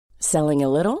Selling a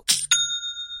little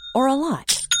or a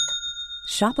lot?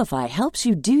 Shopify helps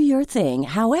you do your thing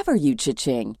however you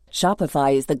cha-ching.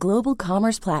 Shopify is the global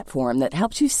commerce platform that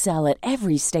helps you sell at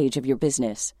every stage of your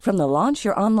business. From the launch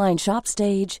your online shop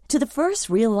stage to the first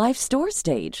real-life store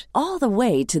stage, all the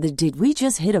way to the did we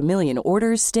just hit a million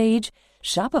orders stage.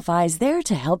 Shopify is there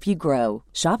to help you grow.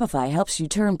 Shopify helps you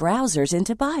turn browsers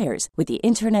into buyers with the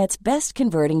internet's best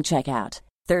converting checkout.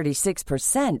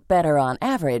 36% better on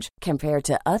average compared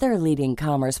to other leading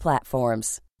commerce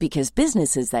platforms. Because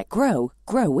businesses that grow,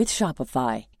 grow with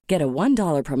Shopify. Get a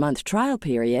 $1 per month trial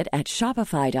period at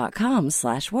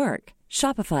shopify.com/work.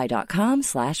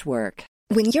 Shopify.com/work.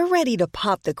 When you're ready to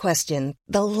pop the question,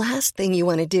 the last thing you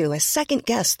want to do is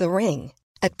second-guess the ring.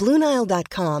 At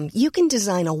BlueNile.com, you can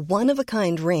design a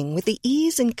one-of-a-kind ring with the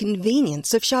ease and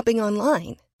convenience of shopping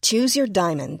online. Choose your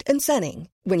diamond and setting.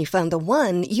 When you find the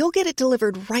one, you'll get it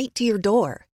delivered right to your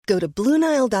door. Go to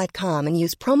BlueNile.com and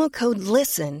use promo code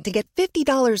LISTEN to get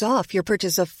 $50 off your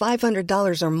purchase of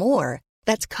 $500 or more.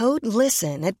 That's code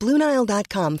LISTEN at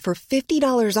BlueNile.com for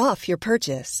 $50 off your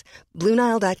purchase.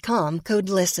 BlueNile.com, code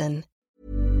LISTEN.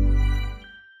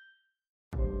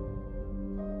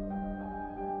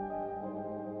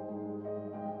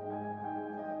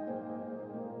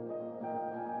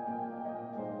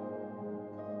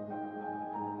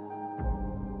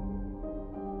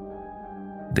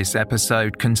 This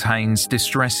episode contains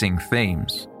distressing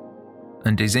themes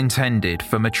and is intended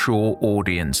for mature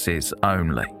audiences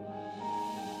only.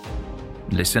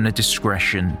 Listener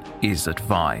discretion is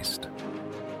advised.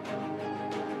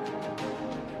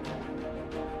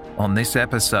 On this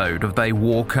episode of They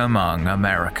Walk Among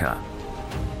America,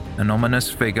 an ominous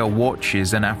figure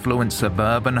watches an affluent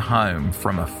suburban home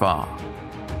from afar.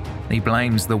 He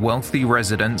blames the wealthy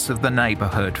residents of the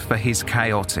neighborhood for his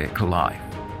chaotic life.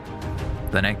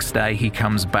 The next day, he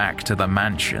comes back to the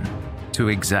mansion to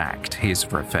exact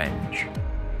his revenge.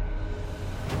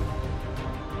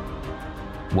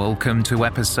 Welcome to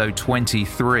episode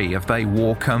 23 of They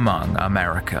Walk Among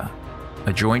America,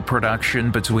 a joint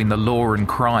production between the Law and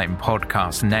Crime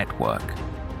Podcast Network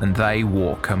and They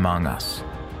Walk Among Us,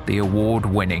 the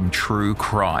award-winning true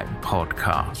crime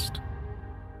podcast.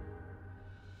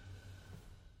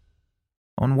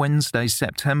 On Wednesday,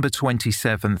 September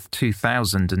 27th,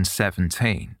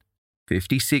 2017,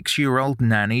 56-year-old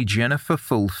nanny Jennifer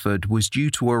Fulford was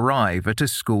due to arrive at a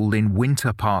school in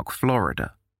Winter Park,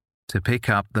 Florida, to pick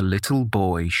up the little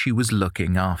boy she was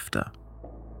looking after.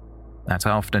 That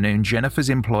afternoon, Jennifer's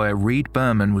employer Reed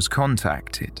Berman was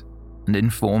contacted and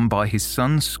informed by his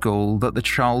son's school that the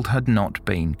child had not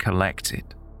been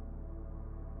collected.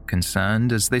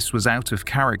 Concerned as this was out of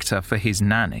character for his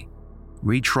nanny,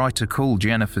 Reed tried to call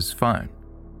Jennifer's phone,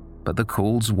 but the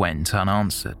calls went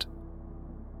unanswered.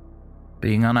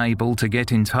 Being unable to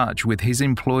get in touch with his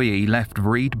employee left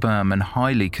Reed Berman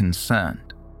highly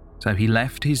concerned, so he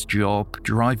left his job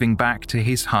driving back to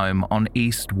his home on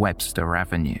East Webster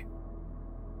Avenue.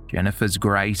 Jennifer's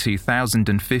grey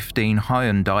 2015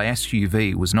 Hyundai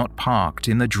SUV was not parked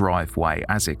in the driveway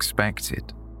as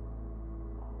expected.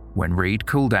 When Reed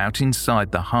called out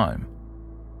inside the home,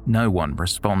 no one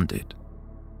responded.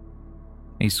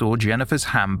 He saw Jennifer's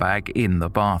handbag in the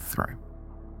bathroom.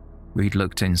 Reed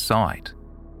looked inside,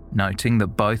 noting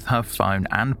that both her phone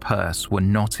and purse were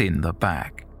not in the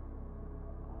bag.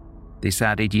 This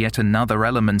added yet another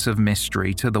element of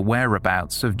mystery to the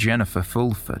whereabouts of Jennifer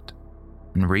Fulford,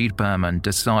 and Reed Berman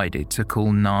decided to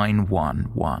call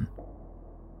 911.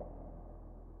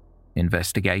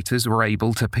 Investigators were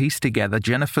able to piece together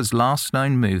Jennifer's last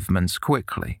known movements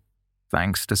quickly,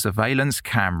 thanks to surveillance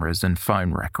cameras and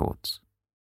phone records.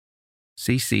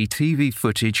 CCTV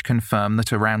footage confirmed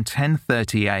that around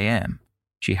 10:30 a.m.,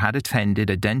 she had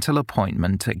attended a dental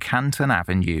appointment at Canton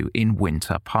Avenue in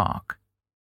Winter Park.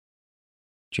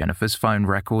 Jennifer's phone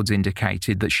records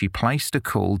indicated that she placed a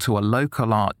call to a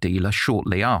local art dealer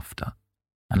shortly after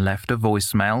and left a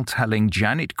voicemail telling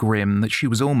Janet Grimm that she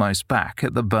was almost back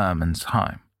at the Bermans'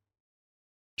 home.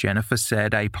 Jennifer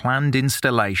said a planned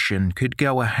installation could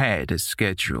go ahead as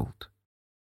scheduled.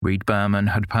 Reed Berman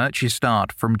had purchased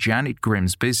art from Janet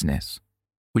Grimm's business,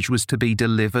 which was to be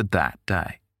delivered that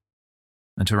day.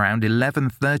 At around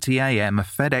 11:30 a.m., a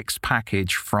FedEx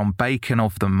package from Bacon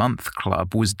of the Month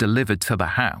Club was delivered to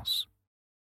the house.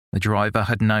 The driver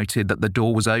had noted that the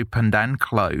door was opened and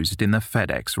closed in the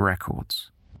FedEx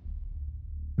records.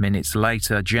 Minutes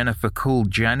later, Jennifer called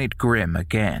Janet Grimm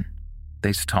again.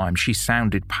 This time she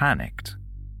sounded panicked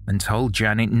and told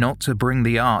Janet not to bring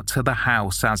the art to the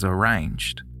house as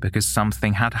arranged because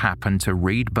something had happened to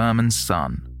Reed Berman's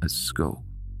son at school.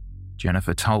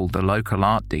 Jennifer told the local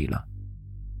art dealer,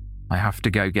 "I have to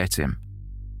go get him.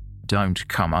 "Don't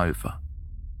come over."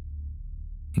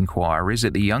 Inquiries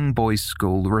at the young boys'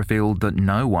 school revealed that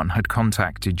no one had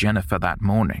contacted Jennifer that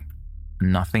morning,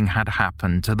 and nothing had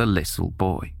happened to the little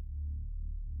boy.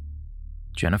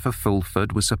 Jennifer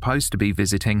Fulford was supposed to be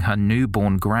visiting her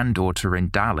newborn granddaughter in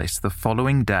Dallas the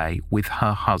following day with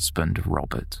her husband,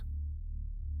 Robert.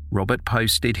 Robert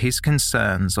posted his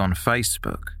concerns on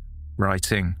Facebook,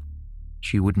 writing,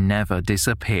 "She would never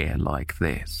disappear like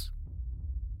this."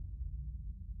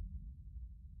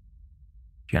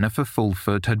 Jennifer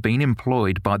Fulford had been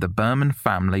employed by the Berman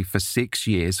family for 6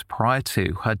 years prior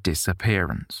to her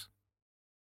disappearance.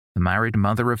 The married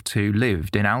mother of 2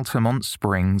 lived in Altamont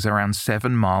Springs, around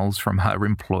 7 miles from her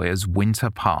employer's Winter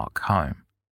Park home.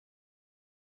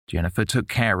 Jennifer took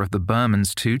care of the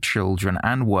Bermans' 2 children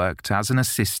and worked as an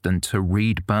assistant to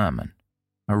Reed Berman,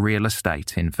 a real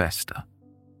estate investor.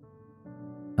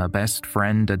 Her best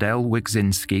friend Adele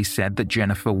Wigzinski said that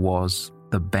Jennifer was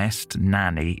the best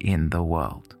nanny in the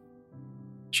world.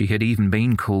 She had even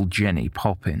been called Jenny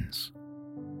Poppins.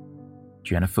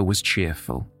 Jennifer was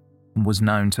cheerful and was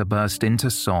known to burst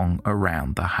into song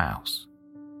around the house.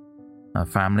 Her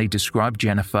family described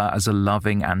Jennifer as a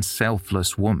loving and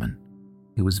selfless woman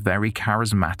who was very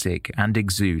charismatic and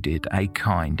exuded a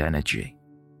kind energy.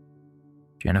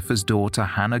 Jennifer's daughter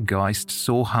Hannah Geist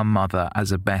saw her mother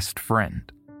as a best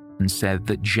friend and said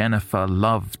that Jennifer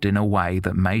loved in a way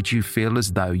that made you feel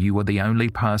as though you were the only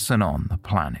person on the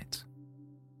planet.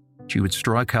 She would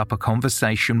strike up a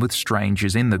conversation with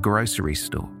strangers in the grocery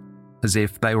store, as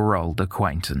if they were old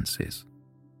acquaintances.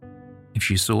 If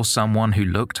she saw someone who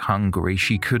looked hungry,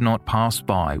 she could not pass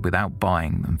by without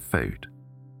buying them food.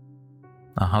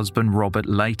 Her husband Robert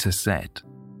later said,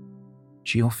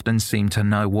 "She often seemed to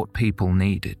know what people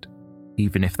needed,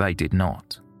 even if they did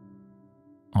not.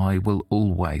 I will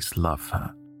always love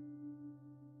her."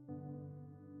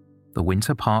 The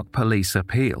Winter Park police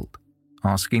appealed,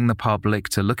 asking the public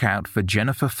to look out for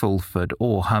Jennifer Fulford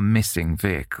or her missing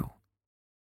vehicle.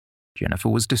 Jennifer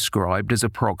was described as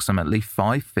approximately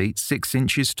 5 feet 6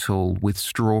 inches tall with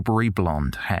strawberry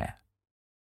blonde hair.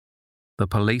 The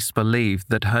police believed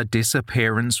that her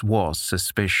disappearance was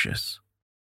suspicious.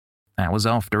 Hours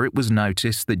after it was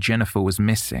noticed that Jennifer was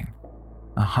missing,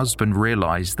 her husband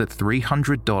realized that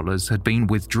 $300 had been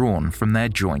withdrawn from their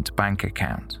joint bank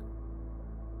account.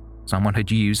 Someone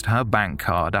had used her bank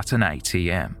card at an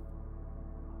ATM.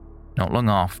 Not long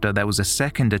after, there was a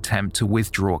second attempt to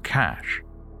withdraw cash,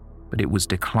 but it was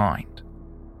declined.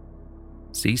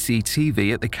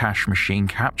 CCTV at the cash machine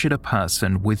captured a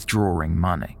person withdrawing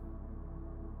money.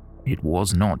 It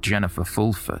was not Jennifer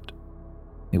Fulford.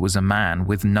 It was a man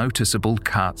with noticeable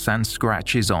cuts and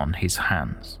scratches on his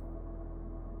hands.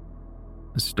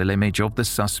 A still image of the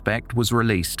suspect was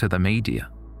released to the media,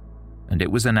 and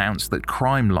it was announced that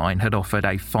Crimeline had offered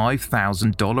a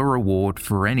 $5,000 reward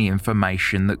for any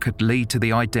information that could lead to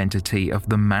the identity of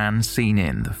the man seen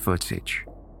in the footage.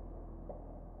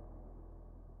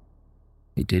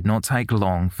 It did not take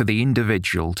long for the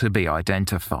individual to be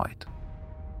identified.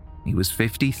 He was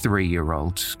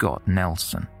 53-year-old Scott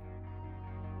Nelson.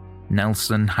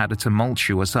 Nelson had a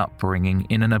tumultuous upbringing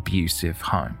in an abusive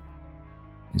home.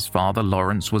 His father,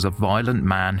 Lawrence, was a violent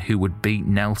man who would beat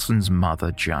Nelson's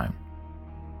mother, Joan.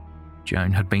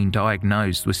 Joan had been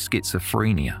diagnosed with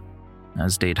schizophrenia,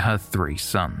 as did her 3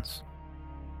 sons.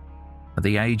 At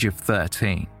the age of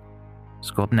 13,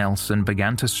 Scott Nelson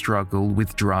began to struggle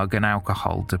with drug and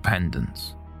alcohol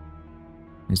dependence.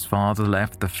 His father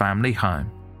left the family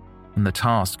home, and the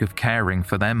task of caring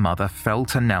for their mother fell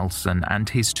to Nelson and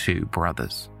his 2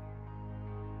 brothers.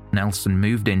 Nelson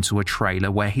moved into a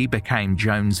trailer where he became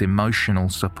Joan's emotional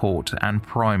support and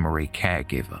primary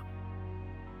caregiver.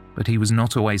 But he was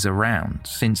not always around,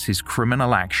 since his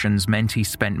criminal actions meant he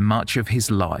spent much of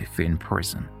his life in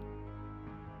prison.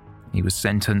 He was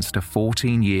sentenced to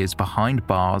 14 years behind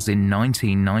bars in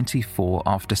 1994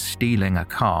 after stealing a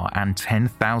car and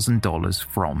 $10,000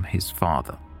 from his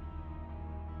father.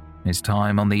 His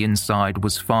time on the inside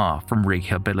was far from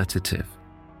rehabilitative.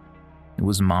 It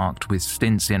was marked with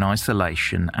stints in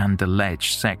isolation and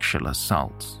alleged sexual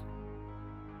assaults.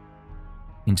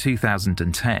 In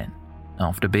 2010,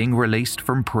 after being released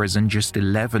from prison just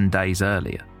 11 days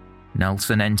earlier,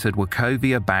 Nelson entered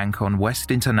Wachovia Bank on West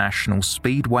International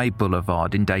Speedway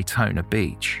Boulevard in Daytona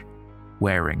Beach,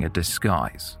 wearing a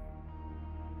disguise.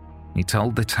 He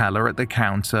told the teller at the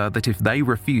counter that if they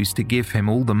refused to give him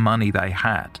all the money they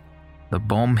had, the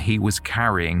bomb he was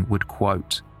carrying would,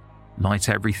 quote, light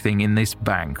everything in this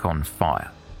bank on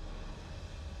fire.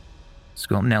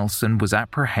 Scott Nelson was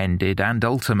apprehended and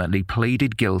ultimately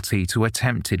pleaded guilty to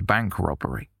attempted bank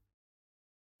robbery.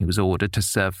 He was ordered to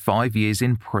serve 5 years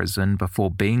in prison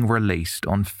before being released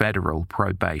on federal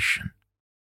probation.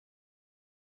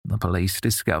 The police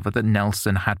discovered that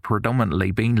Nelson had predominantly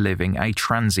been living a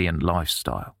transient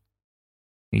lifestyle.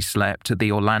 He slept at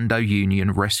the Orlando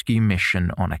Union Rescue Mission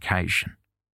on occasion.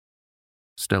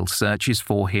 Still, searches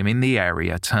for him in the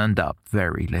area turned up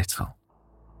very little.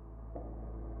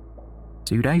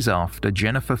 2 days after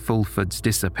Jennifer Fulford's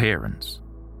disappearance,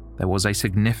 there was a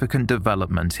significant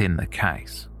development in the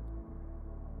case.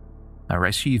 Her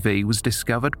SUV was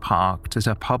discovered parked at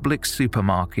a public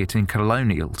supermarket in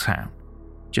Colonial Town,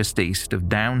 just east of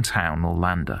downtown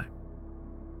Orlando.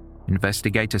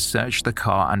 Investigators searched the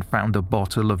car and found a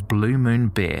bottle of Blue Moon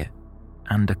beer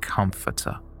and a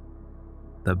comforter.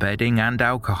 The bedding and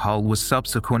alcohol was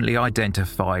subsequently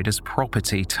identified as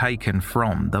property taken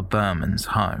from the Berman's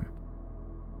home.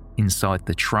 Inside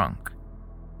the trunk,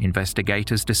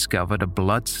 investigators discovered a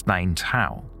blood-stained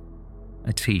towel,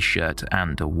 a t-shirt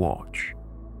and a watch.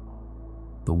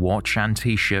 The watch and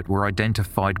t-shirt were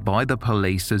identified by the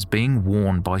police as being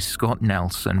worn by Scott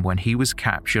Nelson when he was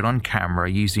captured on camera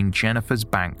using Jennifer's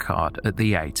bank card at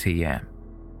the ATM.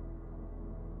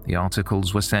 The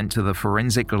articles were sent to the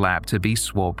forensic lab to be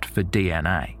swabbed for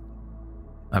DNA.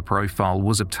 A profile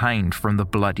was obtained from the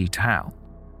bloody towel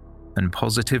and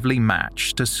positively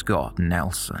matched to Scott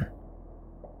Nelson.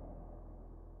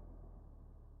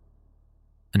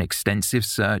 An extensive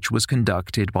search was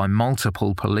conducted by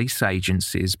multiple police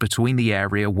agencies between the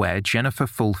area where Jennifer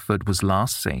Fulford was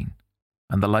last seen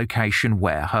and the location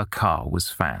where her car was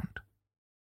found.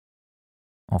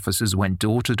 Officers went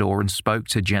door to door and spoke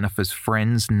to Jennifer's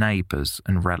friends, neighbours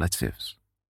and relatives.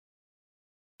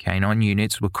 Canine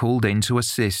units were called in to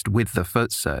assist with the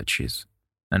foot searches,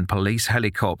 and police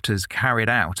helicopters carried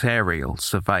out aerial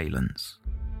surveillance.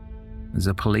 As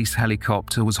a police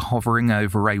helicopter was hovering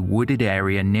over a wooded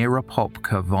area near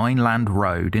Apopka Vineland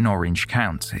Road in Orange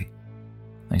County,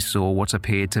 they saw what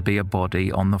appeared to be a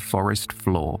body on the forest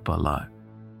floor below.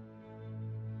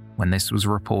 When this was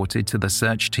reported to the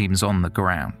search teams on the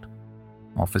ground,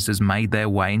 officers made their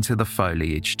way into the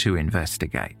foliage to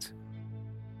investigate.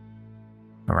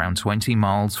 Around 20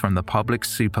 miles from the public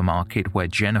supermarket where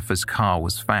Jennifer's car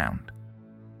was found,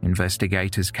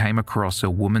 investigators came across a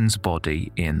woman's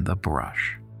body in the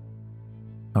brush.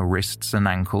 Her wrists and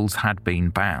ankles had been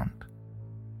bound,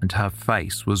 and her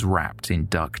face was wrapped in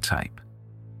duct tape.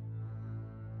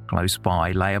 Close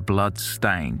by lay a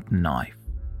blood-stained knife.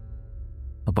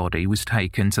 The body was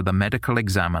taken to the medical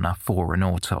examiner for an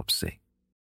autopsy.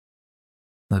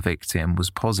 The victim was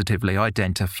positively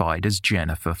identified as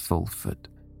Jennifer Fulford.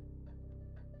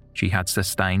 She had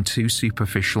sustained 2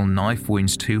 superficial knife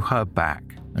wounds to her back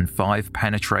and 5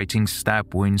 penetrating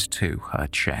stab wounds to her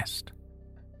chest.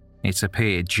 It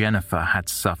appeared Jennifer had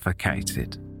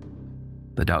suffocated.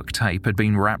 The duct tape had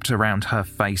been wrapped around her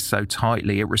face so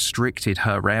tightly it restricted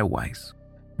her airways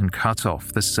and cut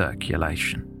off the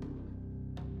circulation.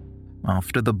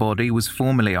 After the body was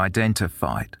formally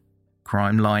identified,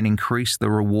 Crime Line increased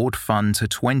the reward fund to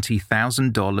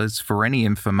 $20,000 for any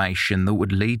information that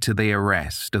would lead to the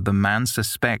arrest of the man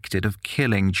suspected of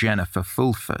killing Jennifer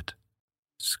Fulford,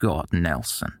 Scott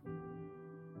Nelson.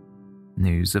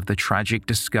 News of the tragic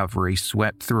discovery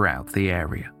swept throughout the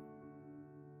area.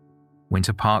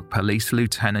 Winter Park Police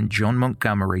Lieutenant John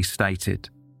Montgomery stated,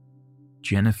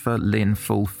 "Jennifer Lynn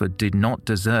Fulford did not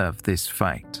deserve this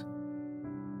fate.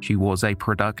 She was a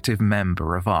productive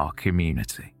member of our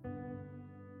community."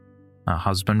 Her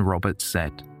husband Robert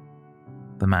said,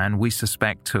 "The man we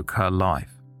suspect took her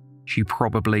life. She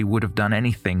probably would have done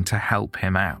anything to help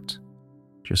him out,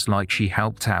 just like she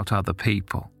helped out other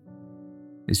people.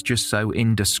 It's just so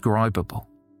indescribable.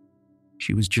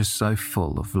 She was just so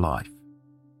full of life."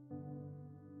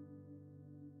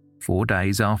 4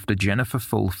 days after Jennifer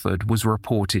Fulford was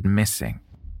reported missing,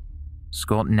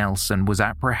 Scott Nelson was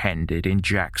apprehended in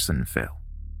Jacksonville.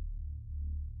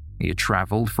 He had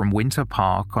travelled from Winter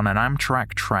Park on an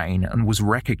Amtrak train and was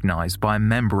recognised by a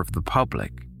member of the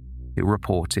public who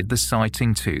reported the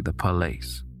sighting to the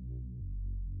police.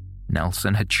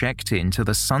 Nelson had checked into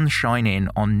the Sunshine Inn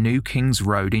on New Kings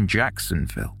Road in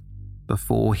Jacksonville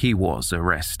before he was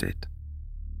arrested.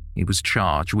 He was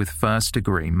charged with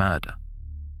first-degree murder.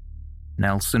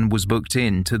 Nelson was booked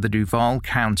into the Duval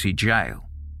County Jail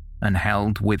and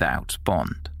held without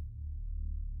bond.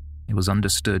 It was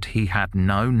understood he had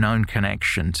no known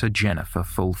connection to Jennifer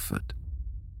Fulford.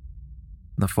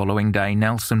 The following day,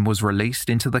 Nelson was released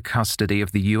into the custody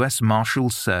of the U.S.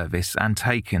 Marshals Service and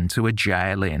taken to a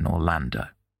jail in Orlando.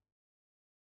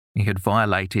 He had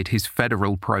violated his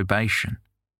federal probation.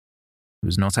 He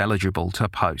was not eligible to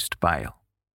post bail.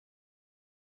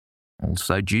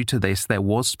 Also, due to this, there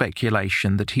was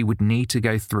speculation that he would need to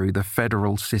go through the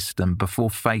federal system before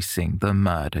facing the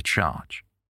murder charge.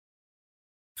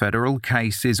 Federal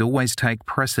cases always take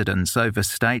precedence over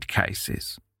state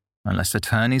cases, unless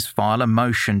attorneys file a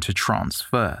motion to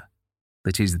transfer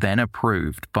that is then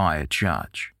approved by a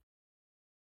judge.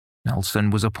 Nelson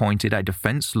was appointed a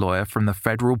defense lawyer from the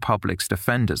Federal Public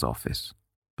Defender's Office,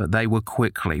 but they were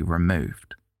quickly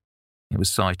removed. It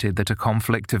was cited that a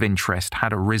conflict of interest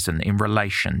had arisen in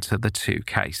relation to the two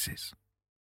cases.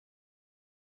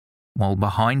 While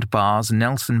behind bars,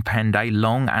 Nelson penned a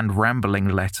long and rambling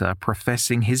letter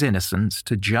professing his innocence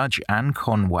to Judge Ann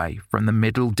Conway from the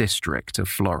Middle District of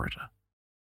Florida.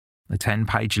 The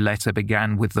 10-page letter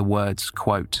began with the words,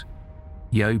 quote,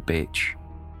 "Yo bitch,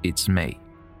 it's me.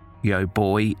 Yo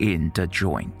boy in da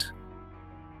joint."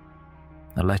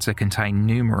 The letter contained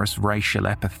numerous racial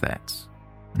epithets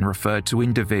and referred to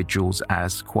individuals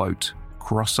as, quote,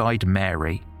 "cross-eyed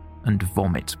Mary" and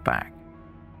 "vomit bag."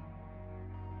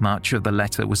 Much of the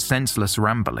letter was senseless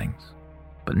ramblings,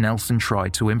 but Nelson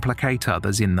tried to implicate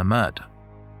others in the murder,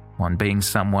 one being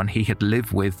someone he had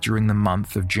lived with during the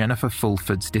month of Jennifer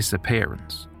Fulford's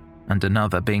disappearance, and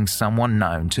another being someone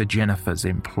known to Jennifer's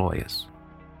employers.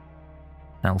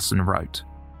 Nelson wrote,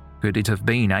 "Could it have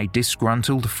been a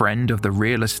disgruntled friend of the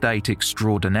real estate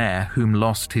extraordinaire whom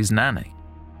lost his nanny?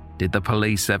 Did the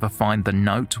police ever find the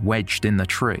note wedged in the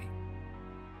tree?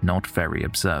 Not very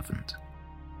observant."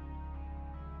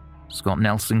 Scott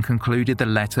Nelson concluded the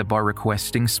letter by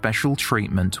requesting special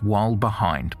treatment while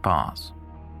behind bars.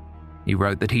 He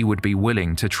wrote that he would be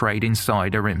willing to trade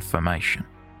insider information.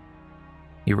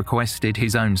 He requested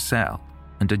his own cell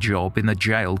and a job in the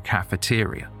jail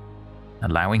cafeteria,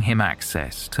 allowing him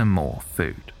access to more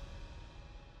food.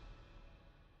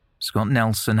 Scott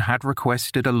Nelson had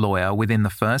requested a lawyer within the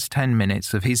first 10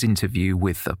 minutes of his interview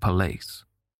with the police.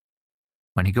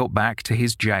 When he got back to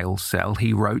his jail cell,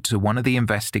 he wrote to one of the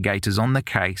investigators on the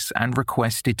case and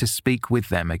requested to speak with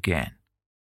them again.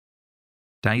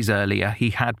 Days earlier,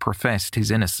 he had professed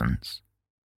his innocence,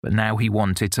 but now he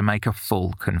wanted to make a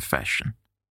full confession.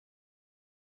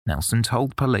 Nelson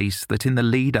told police that in the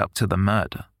lead up to the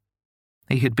murder,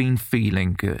 he had been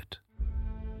feeling good.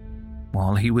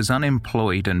 While he was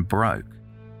unemployed and broke,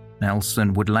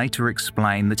 Nelson would later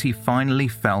explain that he finally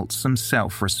felt some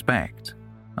self-respect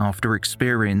after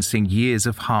experiencing years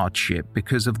of hardship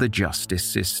because of the justice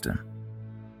system.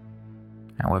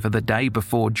 However, the day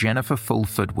before Jennifer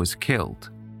Fulford was killed,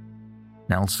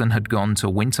 Nelson had gone to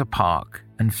Winter Park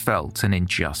and felt an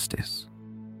injustice.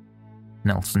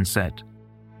 Nelson said,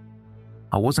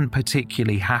 "I wasn't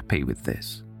particularly happy with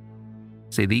this.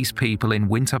 See, these people in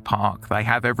Winter Park, they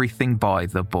have everything by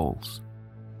the balls.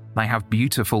 They have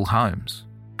beautiful homes,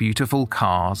 beautiful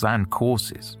cars and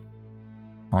courses.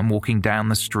 I'm walking down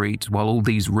the street while all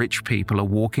these rich people are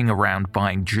walking around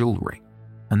buying jewelry,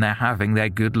 and they're having their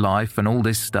good life and all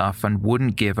this stuff and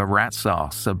wouldn't give a rat's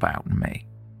ass about me."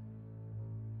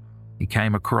 He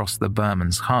came across the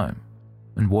Berman's home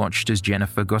and watched as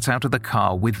Jennifer got out of the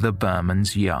car with the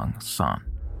Berman's young son.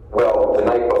 Well, the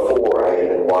night before, I had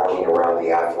been walking around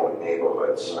the affluent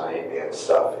neighborhoods and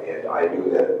stuff, and I knew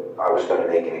that I was going to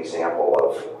make an example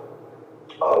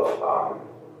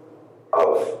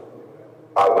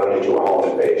I'm going to do a home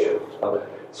invasion. Okay.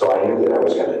 So I knew that I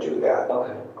was going to do that.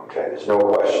 Okay. There's no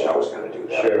question I was going to do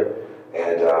that. Sure.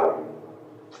 And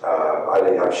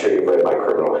I'm sure you've read my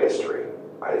criminal history.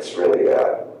 It's really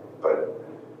bad. But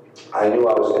I knew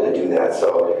I was going to do that.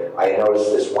 So I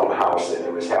noticed this one house, and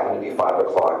it was happened to be 5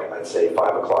 o'clock. I'd say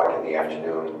 5 o'clock in the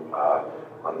afternoon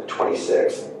on the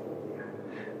 26th.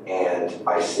 And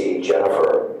I see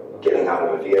Jennifer getting out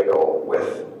of a vehicle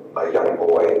with a young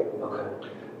boy. Okay.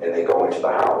 And they go into the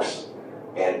house.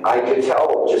 And I could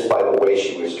tell just by the way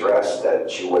she was dressed that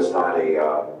she was not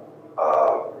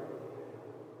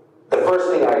the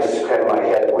first thing I just had in my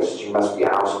head was she must be a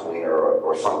house cleaner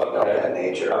or something of that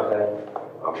nature.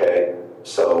 Okay?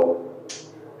 So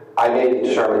I made the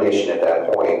determination at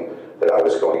that point that I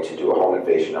was going to do a home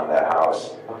invasion on that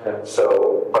house. Okay.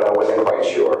 So, but I wasn't quite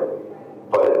sure.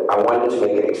 But I wanted to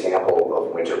make an example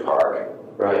of Winter Park.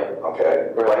 Right. Okay.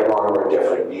 Right, wrong, or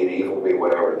different, be it evil, be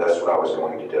whatever. That's what I was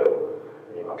going to do.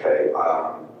 Okay.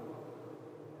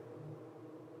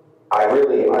 I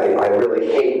really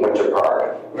hate Winter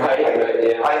Park. Right.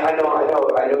 Yeah. I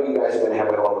know you guys are going to have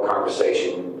a hell of a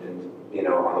conversation,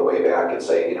 on the way back and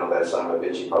say, that son of a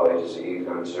bitch, he probably just he's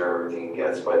going to deserve everything he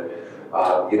gets. But I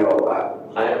don't. You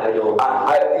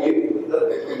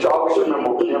always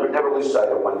remember, never lose sight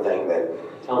of one thing that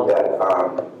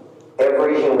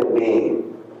every human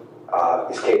being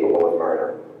is capable of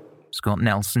murder. Scott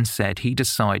Nelson said he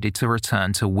decided to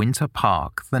return to Winter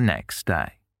Park the next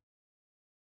day.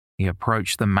 He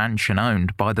approached the mansion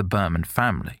owned by the Berman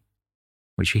family,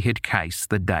 which he had cased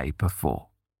the day before.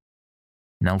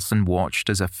 Nelson watched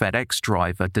as a FedEx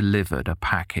driver delivered a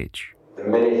package. The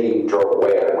minute he drove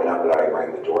away, I went up and I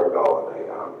rang the doorbell,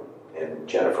 and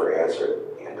Jennifer answered,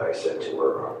 and I said to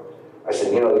her,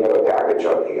 you have a package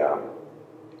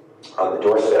on the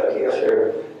doorstep here.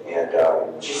 Sure.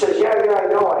 And she says, yeah, I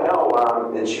know.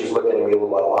 And she was looking at me a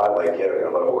little odd, like,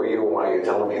 who are you? Why are you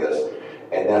telling me this?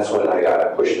 And that's when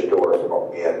I pushed the door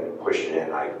and pushed it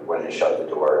in. I went and shut the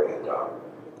door,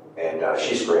 and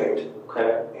she screamed.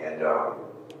 Okay. And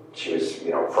she was,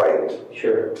 frightened.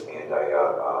 Sure. And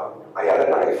I had a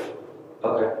knife.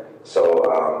 Okay.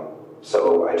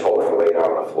 So I told her to lay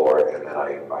down on the floor, and then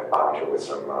I bound her with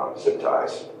some zip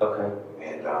ties. Okay.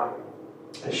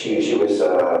 And she was.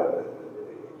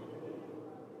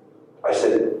 I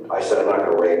said, I'm not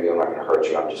going to rape you. I'm not going to hurt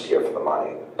you. I'm just here for the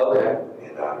money. Okay.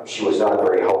 And she was not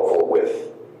very helpful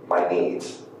with my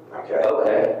needs. Okay.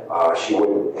 Okay. She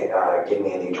wouldn't give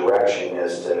me any direction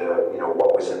as to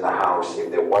what was in the house, if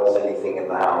there was anything in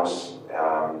the house.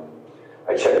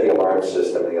 I checked the alarm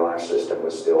system. The alarm system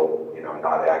was still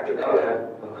not activated.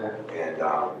 Okay. And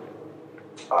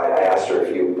I asked her a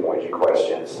few pointed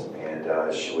questions,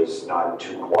 and she was not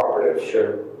too cooperative.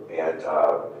 Sure. And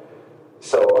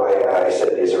so I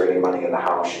said, is there any money in the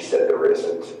house? She said there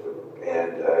isn't.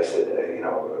 And I said,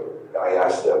 I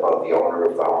asked about the owner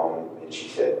of the home, and she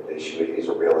said that he's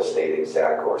a real estate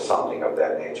exec or something of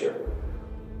that nature.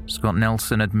 Scott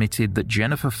Nelson admitted that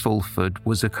Jennifer Fulford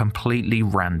was a completely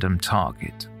random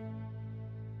target.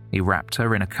 He wrapped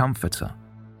her in a comforter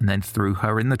and then threw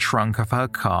her in the trunk of her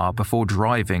car before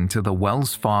driving to the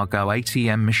Wells Fargo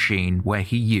ATM machine where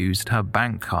he used her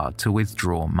bank card to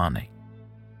withdraw money.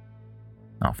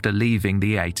 After leaving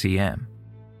the ATM,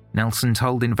 Nelson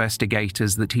told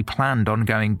investigators that he planned on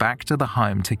going back to the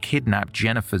home to kidnap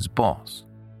Jennifer's boss,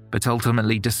 but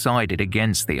ultimately decided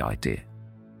against the idea.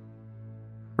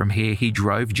 From here, he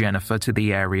drove Jennifer to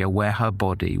the area where her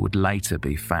body would later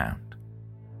be found.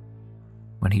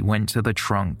 When he went to the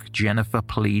trunk, Jennifer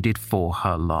pleaded for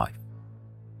her life,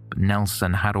 but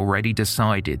Nelson had already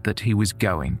decided that he was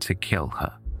going to kill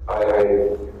her.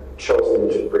 I chosen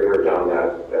to bring her down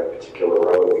that particular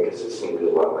road because it seemed a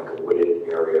lot like a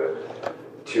wooded area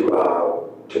to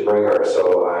bring her.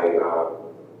 So I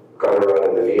got her out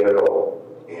of the vehicle,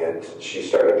 and she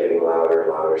started getting louder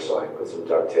and louder, so I put some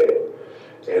duct tape.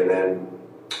 And then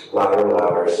louder and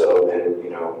louder, so then,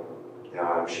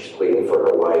 she's pleading for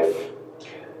her life.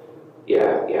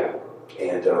 Yeah.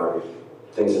 And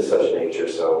things of such nature,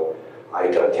 so I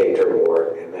duct taped her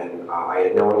more, and then I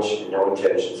had no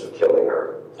intentions of killing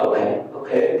her.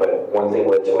 Okay. But one thing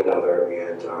led to another,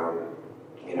 and,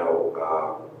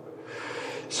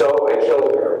 so I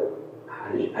killed her.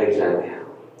 How exactly?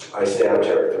 I stabbed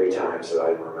her 3 times that I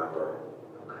remember.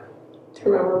 Okay. Do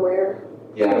you remember where?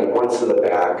 Yeah, once in the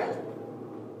back,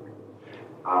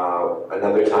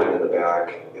 another time in the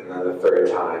back, and then the third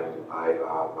time I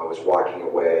was walking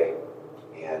away,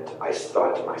 and I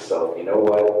thought to myself, you know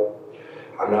what?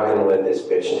 I'm not going to let this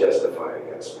bitch testify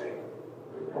against me,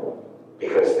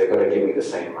 because they're going to give me the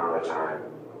same amount of time.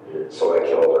 So I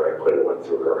killed her. I put one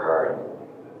through her heart.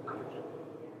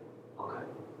 Okay.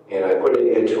 And I put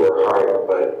it into her heart,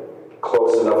 but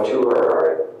close enough to her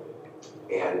heart,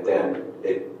 and then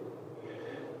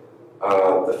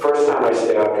the first time I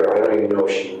stabbed her, I don't even know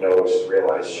if she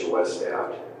realized she was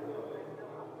stabbed.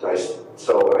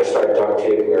 So I started duct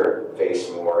taping her face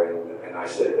more, and I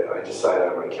decided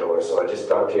I'm going to kill her, so I just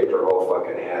duct taped her whole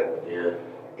fucking head. Yeah.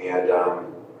 And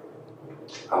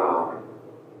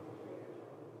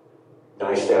then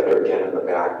I stabbed her again in the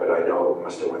back, but I know it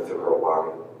must have went through her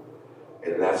lung.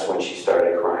 And that's when she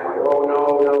started crying, like, oh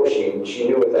no. She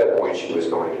knew at that point she was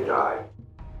going to die.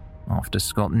 After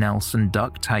Scott Nelson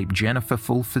duct taped Jennifer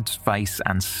Fulford's face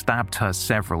and stabbed her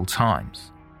several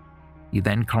times, he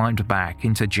then climbed back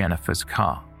into Jennifer's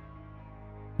car.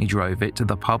 He drove it to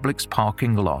the Publix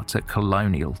parking lot at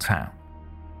Colonial Town.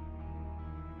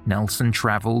 Nelson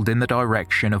travelled in the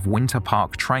direction of Winter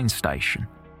Park train station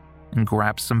and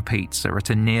grabbed some pizza at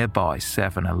a nearby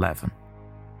 7-Eleven.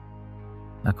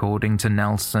 According to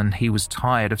Nelson, he was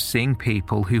tired of seeing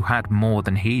people who had more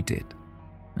than he did,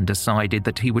 and decided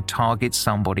that he would target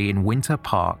somebody in Winter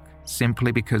Park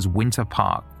simply because Winter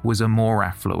Park was a more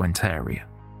affluent area.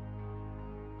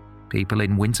 People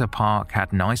in Winter Park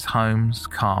had nice homes,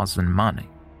 cars, and money,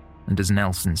 and as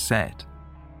Nelson said,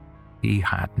 he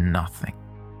had nothing.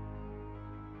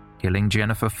 Killing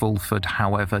Jennifer Fulford,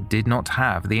 however, did not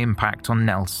have the impact on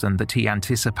Nelson that he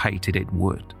anticipated it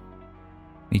would.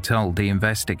 He told the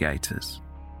investigators.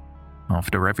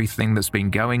 After everything that's been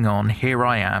going on, here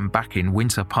I am back in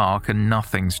Winter Park and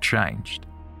nothing's changed.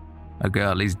 A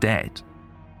girl is dead,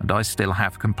 and I still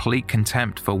have complete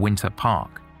contempt for Winter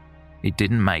Park. It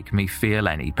didn't make me feel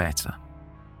any better.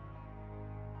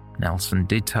 Nelson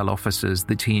did tell officers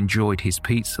that he enjoyed his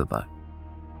pizza though,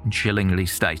 and chillingly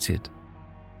stated,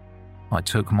 "I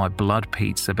took my blood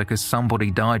pizza because somebody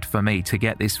died for me to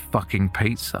get this fucking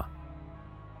pizza.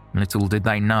 Little did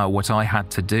they know what I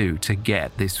had to do to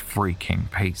get this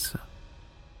freaking pizza."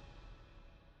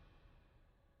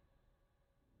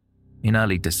 In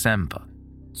early December,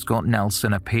 Scott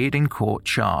Nelson appeared in court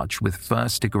charged with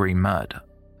first-degree murder,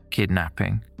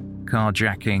 kidnapping,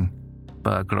 carjacking,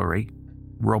 burglary,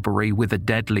 robbery with a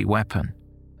deadly weapon,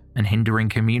 and hindering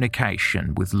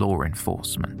communication with law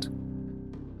enforcement.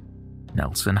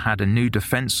 Nelson had a new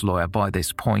defense lawyer by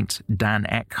this point, Dan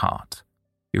Eckhart,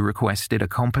 who requested a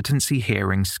competency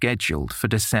hearing scheduled for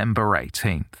December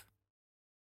 18th.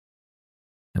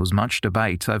 There was much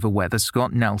debate over whether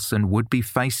Scott Nelson would be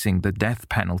facing the death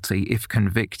penalty if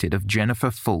convicted of Jennifer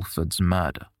Fulford's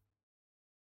murder.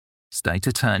 State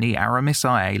Attorney Aramis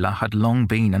Ayala had long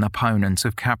been an opponent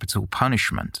of capital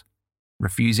punishment,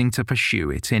 refusing to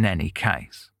pursue it in any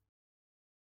case.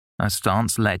 Her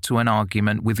stance led to an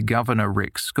argument with Governor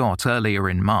Rick Scott earlier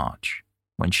in March,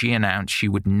 when she announced she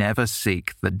would never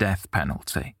seek the death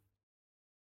penalty.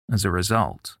 As a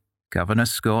result, Governor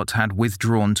Scott had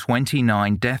withdrawn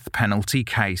 29 death penalty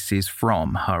cases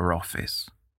from her office.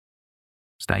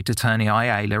 State Attorney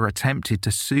Ayala attempted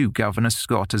to sue Governor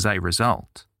Scott as a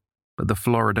result, but the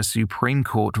Florida Supreme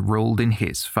Court ruled in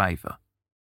his favor.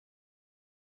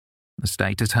 The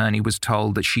state attorney was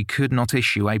told that she could not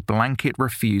issue a blanket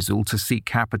refusal to seek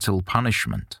capital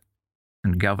punishment,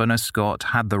 and Governor Scott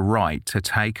had the right to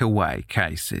take away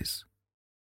cases.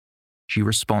 She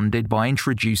responded by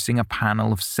introducing a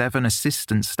panel of 7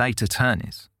 assistant state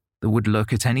attorneys that would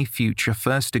look at any future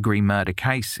first-degree murder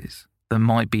cases that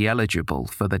might be eligible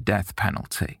for the death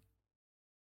penalty.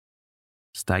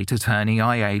 State Attorney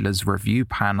Ayala's review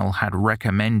panel had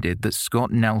recommended that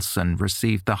Scott Nelson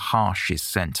receive the harshest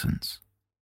sentence,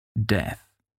 death.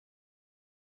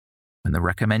 When the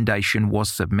recommendation was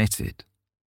submitted,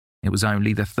 it was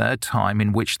only the 3rd time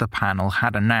in which the panel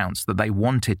had announced that they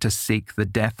wanted to seek the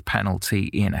death penalty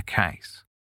in a case.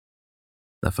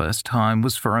 The first time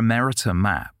was for Emerita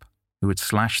Mapp, who had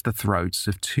slashed the throats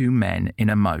of 2 men in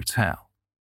a motel.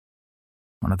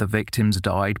 One of the victims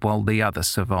died while the other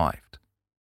survived.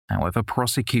 However,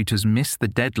 prosecutors missed the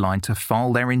deadline to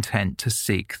file their intent to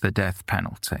seek the death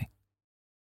penalty.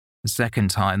 The second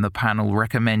time, the panel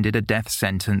recommended a death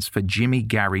sentence for Jimmy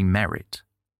Gary Merritt,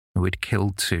 who had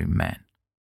killed 2 men.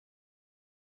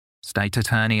 State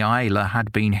Attorney Ayala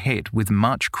had been hit with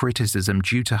much criticism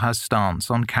due to her stance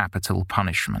on capital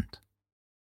punishment.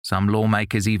 Some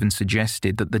lawmakers even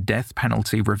suggested that the death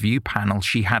penalty review panel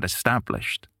she had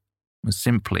established was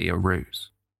simply a ruse.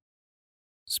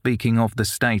 Speaking of the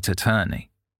state attorney,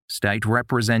 State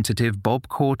Representative Bob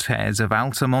Cortez of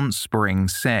Altamont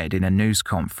Springs said in a news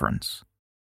conference,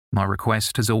 "My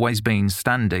request has always been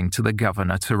standing to the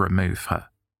governor to remove her.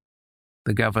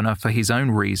 The governor, for his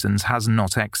own reasons, has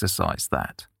not exercised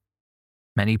that.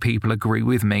 Many people agree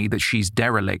with me that she's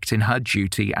derelict in her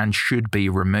duty and should be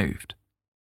removed,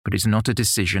 but it's not a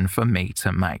decision for me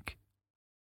to make.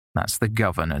 That's the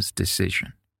governor's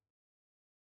decision."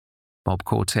 Bob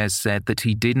Cortez said that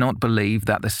he did not believe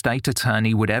that the state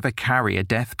attorney would ever carry a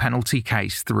death penalty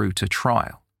case through to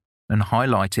trial, and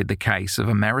highlighted the case of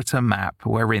Emerita Mapp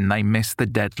wherein they missed the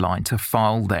deadline to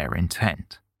file their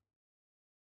intent.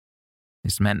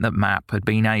 This meant that Mapp had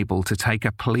been able to take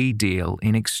a plea deal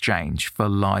in exchange for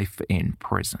life in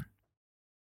prison.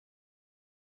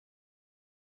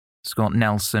 Scott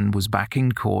Nelson was back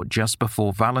in court just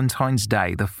before Valentine's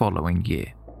Day the following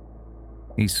year.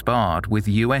 He sparred with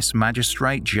U.S.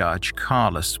 Magistrate Judge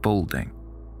Carla Spaulding.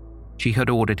 She had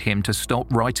ordered him to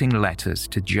stop writing letters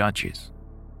to judges.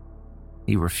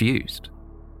 He refused,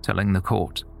 telling the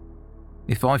court,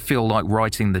 "If I feel like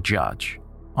writing the judge,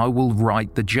 I will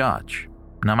write the judge,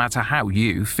 no matter how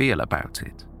you feel about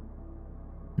it."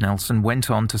 Nelson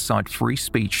went on to cite free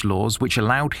speech laws which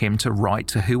allowed him to write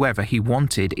to whoever he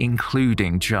wanted,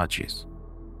 including judges.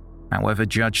 However,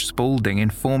 Judge Spaulding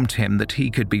informed him that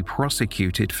he could be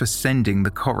prosecuted for sending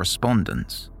the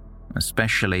correspondence,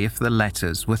 especially if the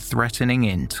letters were threatening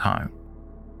in tone.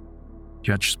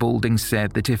 Judge Spaulding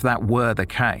said that if that were the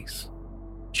case,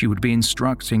 she would be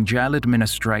instructing jail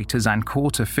administrators and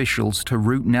court officials to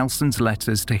route Nelson's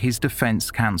letters to his defense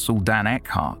counsel Dan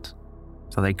Eckhart,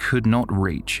 so they could not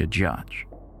reach a judge.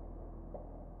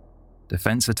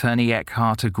 Defense attorney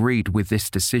Eckhart agreed with this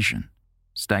decision,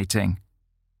 stating,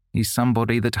 "He's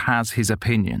somebody that has his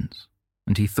opinions,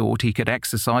 and he thought he could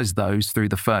exercise those through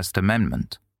the First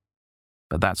Amendment.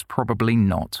 But that's probably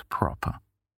not proper."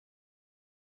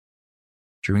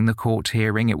 During the court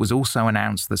hearing, it was also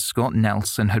announced that Scott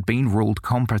Nelson had been ruled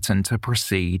competent to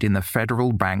proceed in the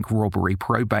federal bank robbery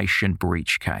probation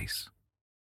breach case.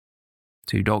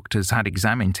 2 doctors had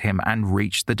examined him and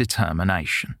reached the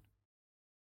determination.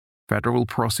 Federal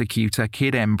prosecutor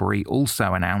Kid Embry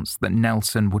also announced that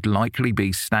Nelson would likely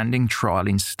be standing trial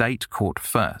in state court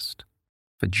first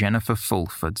for Jennifer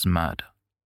Fulford's murder.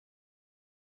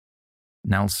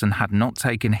 Nelson had not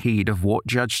taken heed of what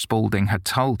Judge Spaulding had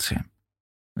told him,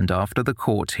 and after the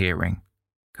court hearing,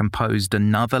 composed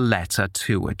another letter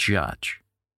to a judge.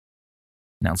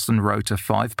 Nelson wrote a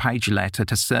 5-page letter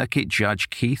to Circuit Judge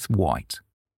Keith White,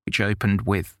 which opened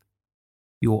with,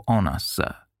 "Your Honor,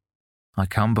 sir, I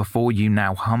come before you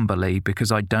now humbly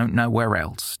because I don't know where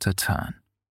else to turn."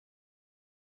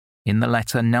 In the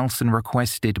letter, Nelson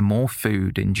requested more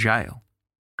food in jail,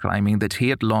 claiming that he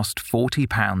had lost 40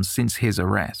 pounds since his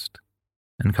arrest,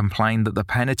 and complained that the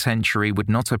penitentiary would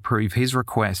not approve his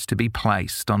request to be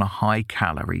placed on a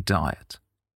high-calorie diet.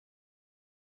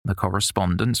 The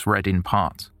correspondence read in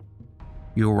part,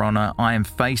 "Your Honor, I am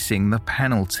facing the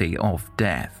penalty of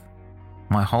death.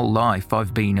 My whole life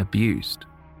I've been abused.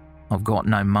 I've got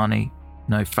no money,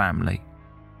 no family,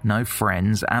 no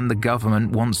friends, and the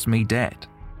government wants me dead.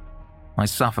 I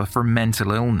suffer from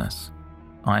mental illness.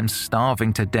 I am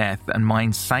starving to death, and my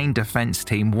insane defense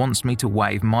team wants me to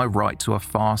waive my right to a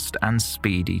fast and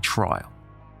speedy trial.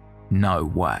 No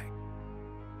way."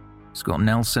 Scott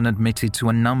Nelson admitted to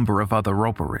a number of other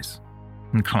robberies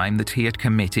and claimed that he had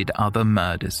committed other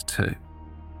murders too.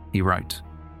 He wrote,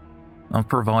 "I've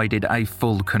provided a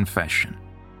full confession,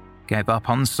 gave up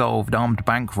unsolved armed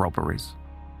bank robberies,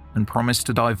 and promised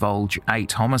to divulge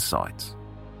 8 homicides.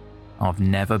 I've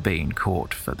never been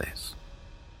caught for this."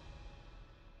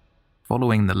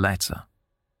 Following the letter,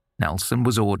 Nelson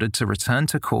was ordered to return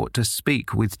to court to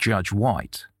speak with Judge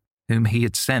White, whom he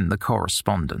had sent the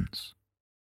correspondence.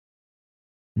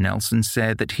 Nelson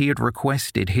said that he had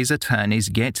requested his attorneys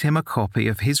get him a copy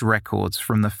of his records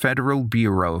from the Federal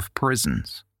Bureau of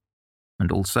Prisons,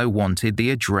 and also wanted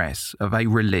the address of a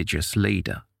religious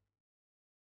leader.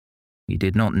 He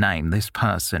did not name this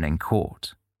person in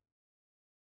court.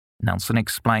 Nelson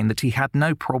explained that he had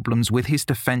no problems with his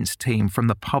defense team from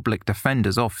the public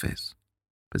defender's office,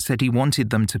 but said he wanted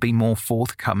them to be more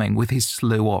forthcoming with his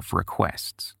slew of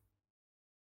requests.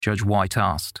 Judge White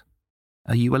asked,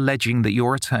 "Are you alleging that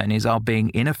your attorneys are being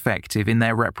ineffective in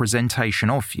their representation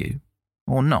of you,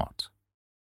 or not?"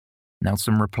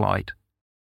 Nelson replied,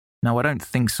 "No, I don't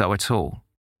think so at all.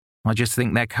 I just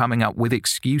think they're coming up with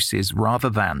excuses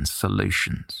rather than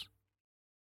solutions."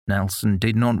 Nelson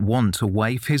did not want to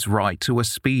waive his right to a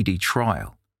speedy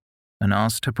trial and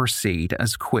asked to proceed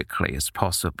as quickly as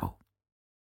possible.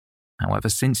 However,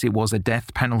 since it was a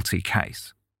death penalty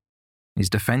case, his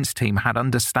defense team had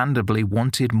understandably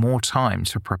wanted more time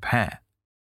to prepare.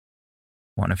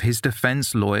 One of his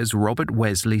defense lawyers, Robert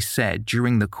Wesley, said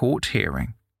during the court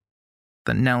hearing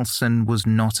that Nelson was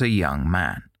not a young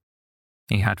man.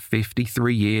 He had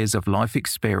 53 years of life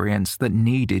experience that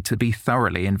needed to be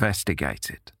thoroughly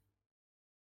investigated.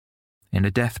 In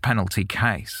a death penalty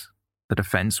case, the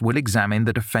defense will examine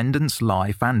the defendant's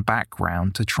life and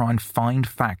background to try and find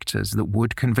factors that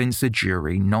would convince a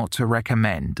jury not to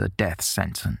recommend a death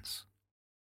sentence.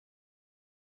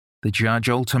 The judge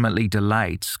ultimately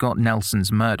delayed Scott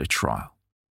Nelson's murder trial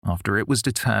after it was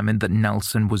determined that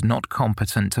Nelson was not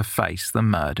competent to face the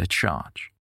murder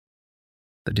charge.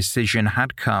 The decision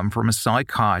had come from a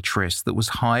psychiatrist that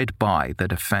was hired by the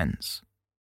defense.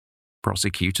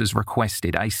 Prosecutors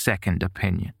requested a second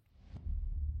opinion.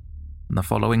 The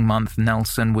following month,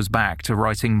 Nelson was back to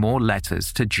writing more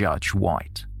letters to Judge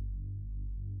White.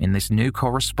 In this new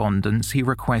correspondence, he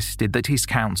requested that his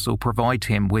counsel provide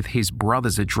him with his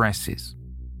brother's addresses,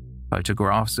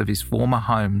 photographs of his former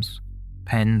homes,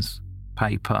 pens,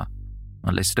 paper,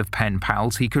 a list of pen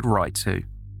pals he could write to,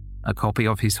 a copy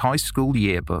of his high school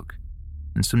yearbook,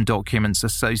 and some documents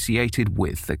associated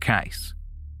with the case.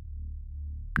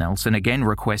 Nelson again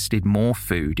requested more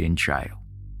food in jail.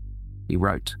 He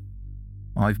wrote,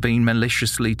 "I've been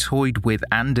maliciously toyed with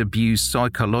and abused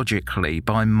psychologically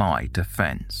by my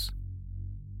defense."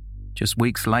 Just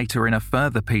weeks later, in a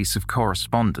further piece of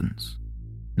correspondence,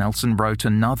 Nelson wrote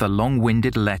another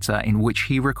long-winded letter in which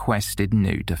he requested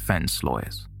new defense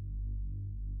lawyers.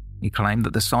 He claimed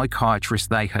that the psychiatrist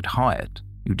they had hired,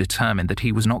 who determined that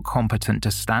he was not competent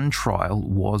to stand trial,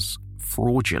 was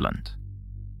fraudulent.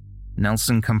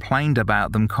 Nelson complained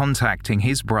about them contacting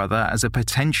his brother as a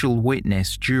potential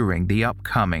witness during the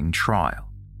upcoming trial.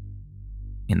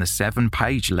 In the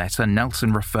 7-page letter,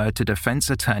 Nelson referred to defense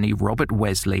attorney Robert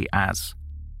Wesley as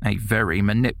a very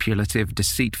manipulative,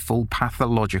 deceitful,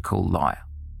 pathological liar.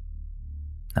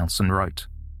 Nelson wrote,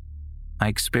 "I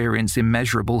experience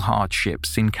immeasurable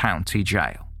hardships in county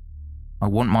jail. I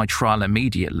want my trial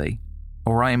immediately,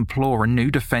 or I implore a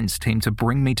new defense team to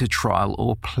bring me to trial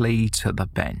or plea to the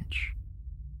bench."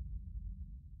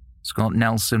 Scott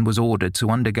Nelson was ordered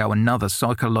to undergo another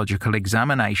psychological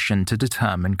examination to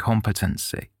determine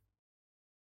competency.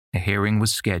 A hearing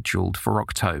was scheduled for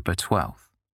October 12th.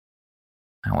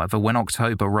 However, when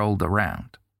October rolled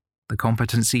around, the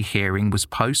competency hearing was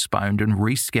postponed and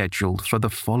rescheduled for the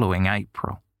following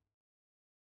April.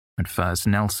 At first,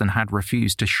 Nelson had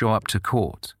refused to show up to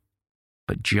court,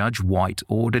 but Judge White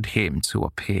ordered him to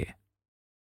appear.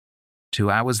 2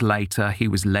 hours later, he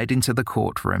was led into the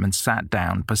courtroom and sat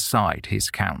down beside his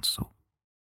counsel.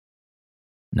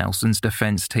 Nelson's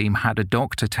defense team had a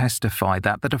doctor testify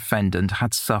that the defendant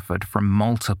had suffered from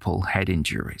multiple head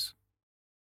injuries.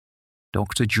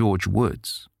 Dr. George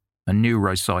Woods, a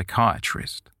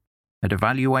neuropsychiatrist, had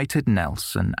evaluated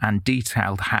Nelson and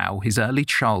detailed how his early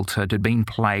childhood had been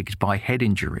plagued by head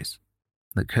injuries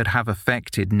that could have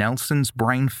affected Nelson's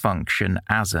brain function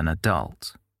as an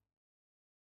adult.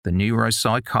 The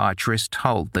neuropsychiatrist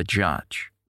told the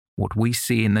judge, "What we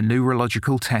see in the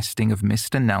neurological testing of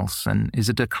Mr. Nelson is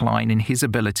a decline in his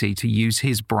ability to use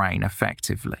his brain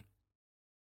effectively.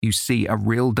 You see a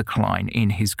real decline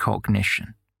in his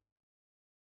cognition."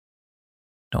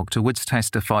 Dr. Woods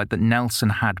testified that Nelson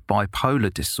had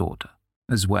bipolar disorder,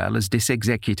 as well as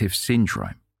dysexecutive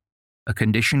syndrome, a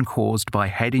condition caused by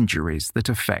head injuries that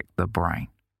affect the brain.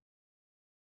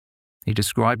 He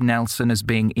described Nelson as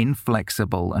being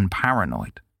inflexible and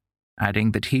paranoid,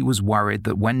 adding that he was worried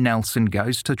that when Nelson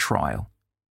goes to trial,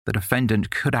 the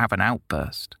defendant could have an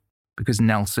outburst because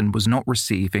Nelson was not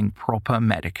receiving proper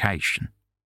medication.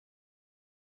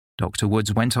 Dr.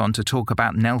 Woods went on to talk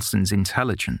about Nelson's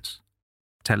intelligence,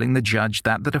 telling the judge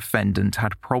that the defendant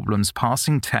had problems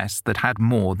passing tests that had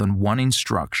more than one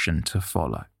instruction to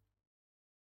follow.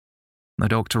 The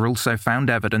doctor also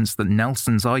found evidence that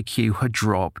Nelson's IQ had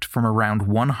dropped from around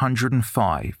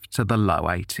 105 to the low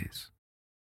 80s.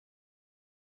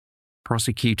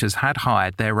 Prosecutors had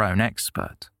hired their own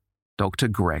expert, Dr.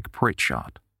 Greg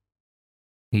Pritchard.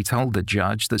 He told the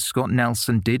judge that Scott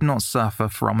Nelson did not suffer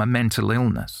from a mental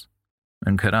illness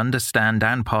and could understand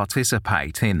and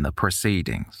participate in the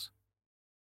proceedings.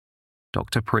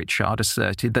 Dr. Pritchard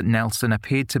asserted that Nelson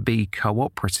appeared to be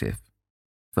cooperative,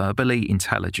 verbally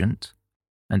intelligent,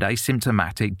 and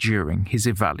asymptomatic during his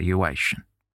evaluation.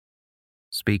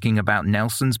 Speaking about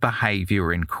Nelson's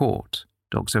behavior in court,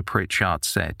 Dr. Pritchard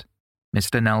said,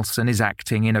 "Mr. Nelson is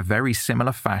acting in a very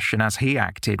similar fashion as he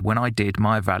acted when I did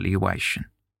my evaluation.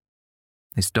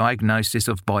 This diagnosis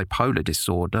of bipolar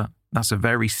disorder, that's a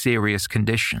very serious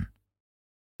condition.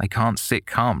 They can't sit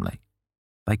calmly.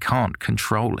 They can't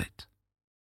control it."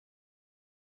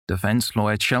 Defense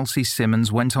lawyer Chelsea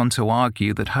Simmons went on to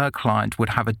argue that her client would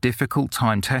have a difficult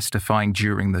time testifying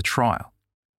during the trial,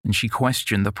 and she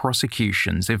questioned the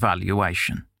prosecution's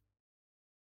evaluation.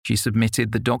 She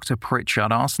submitted that Dr.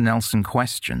 Pritchard asked Nelson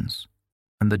questions,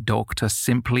 and the doctor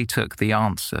simply took the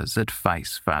answers at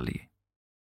face value.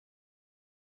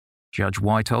 Judge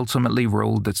White ultimately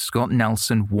ruled that Scott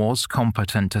Nelson was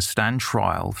competent to stand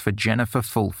trial for Jennifer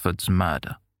Fulford's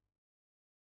murder.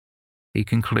 He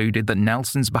concluded that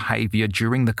Nelson's behavior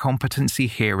during the competency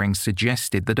hearing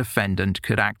suggested the defendant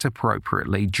could act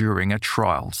appropriately during a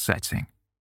trial setting.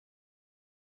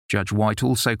 Judge White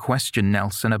also questioned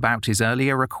Nelson about his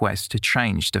earlier request to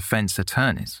change defense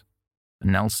attorneys,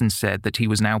 and Nelson said that he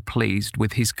was now pleased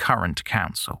with his current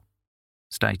counsel,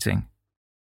 stating,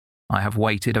 "I have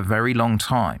waited a very long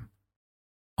time.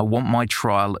 I want my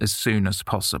trial as soon as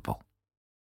possible.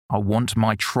 I want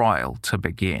my trial to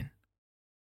begin."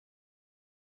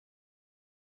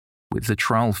 With the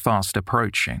trial fast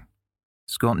approaching,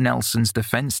 Scott Nelson's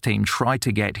defense team tried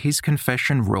to get his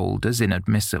confession ruled as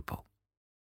inadmissible.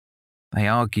 They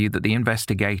argued that the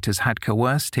investigators had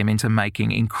coerced him into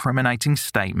making incriminating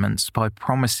statements by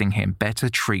promising him better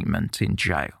treatment in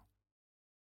jail.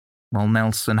 While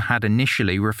Nelson had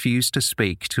initially refused to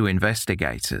speak to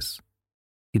investigators,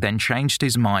 he then changed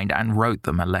his mind and wrote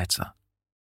them a letter.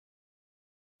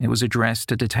 It was addressed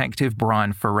to Detective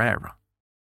Brian Ferreira.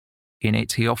 In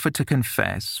it, he offered to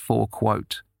confess for,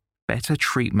 quote, "better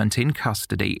treatment in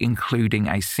custody, including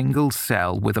a single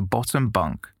cell with a bottom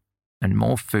bunk and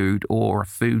more food or a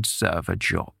food server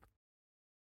job."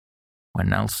 When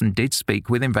Nelson did speak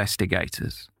with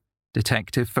investigators,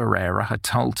 Detective Ferreira had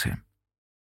told him,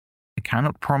 "I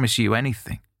cannot promise you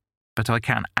anything, but I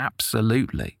can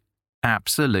absolutely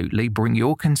bring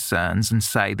your concerns and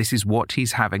say this is what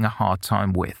he's having a hard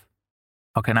time with.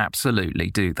 I can absolutely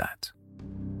do that."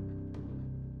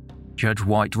 Judge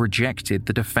White rejected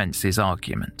the defense's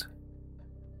argument.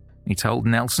 He told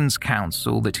Nelson's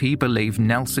counsel that he believed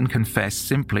Nelson confessed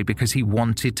simply because he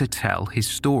wanted to tell his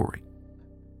story,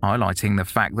 highlighting the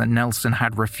fact that Nelson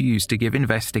had refused to give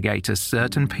investigators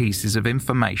certain pieces of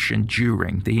information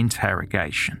during the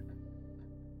interrogation.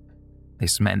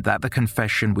 This meant that the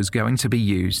confession was going to be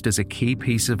used as a key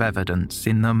piece of evidence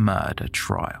in the murder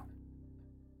trial.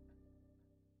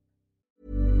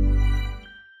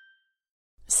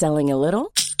 Selling a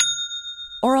little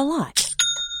or a lot?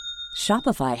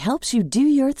 Shopify helps you do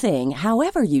your thing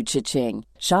however you cha-ching.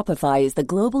 Shopify is the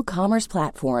global commerce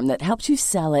platform that helps you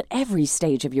sell at every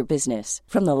stage of your business.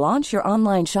 From the launch your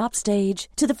online shop stage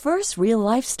to the first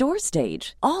real-life store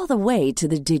stage, all the way to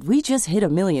the did we just hit a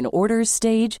million orders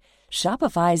stage.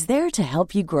 Shopify is there to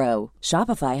help you grow.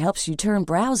 Shopify helps you turn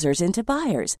browsers into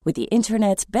buyers with the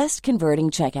internet's best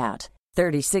converting checkout.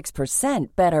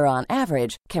 36% better on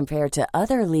average compared to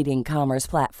other leading commerce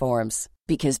platforms.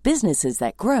 Because businesses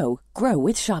that grow, grow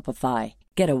with Shopify.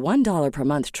 Get a $1 per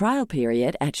month trial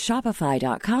period at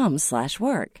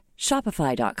shopify.com/work.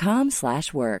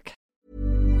 Shopify.com/work.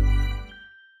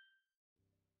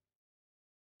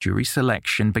 Jury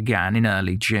selection began in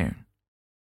early June,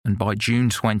 and by June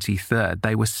 23rd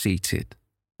they were seated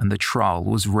and the trial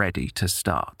was ready to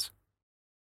start.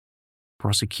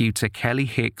 Prosecutor Kelly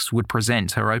Hicks would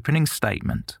present her opening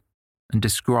statement and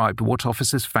described what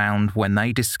officers found when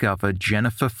they discovered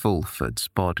Jennifer Fulford's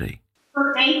body.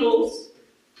 Her ankles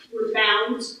were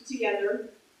bound together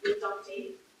with duct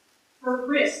tape. Her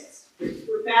wrists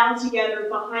were bound together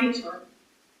behind her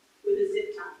with a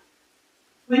zip tie.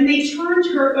 When they turned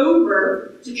her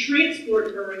over to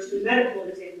transport her to the medical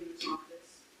examiner's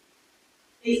office,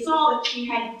 they saw that she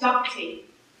had duct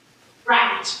tape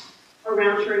wrapped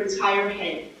around her entire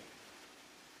head.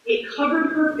 It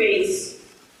covered her face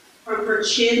from her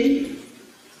chin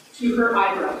to her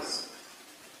eyebrows.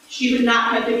 She would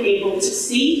not have been able to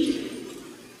see.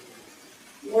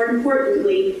 More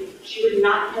importantly, she would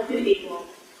not have been able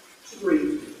to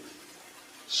breathe.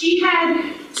 She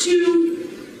had 2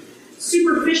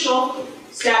 superficial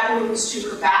stab wounds to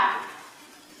her back,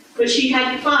 but she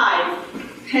had 5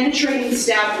 penetrating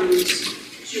stab wounds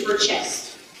to her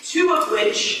chest, 2 of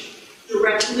which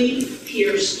directly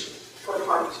pierced her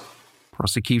heart.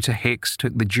 Prosecutor Hicks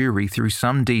took the jury through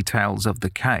some details of the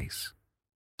case,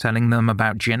 telling them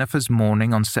about Jennifer's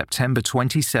morning on September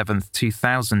 27,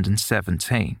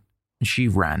 2017, and she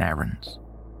ran errands.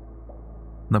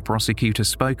 The prosecutor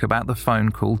spoke about the phone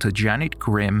call to Janet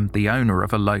Grimm, the owner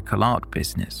of a local art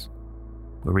business,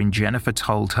 wherein Jennifer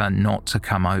told her not to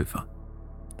come over,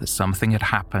 that something had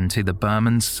happened to the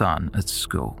Berman's son at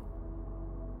school.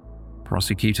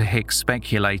 Prosecutor Hicks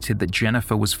speculated that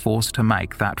Jennifer was forced to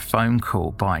make that phone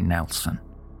call by Nelson.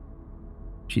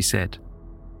 She said,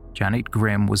 Janet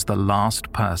Grimm was the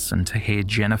last person to hear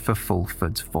Jennifer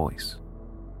Fulford's voice.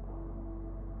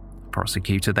 The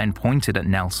prosecutor then pointed at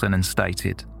Nelson and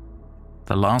stated,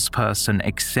 the last person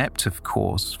except, of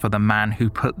course, for the man who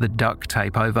put the duct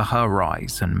tape over her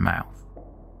eyes and mouth.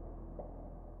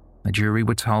 The jury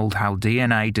were told how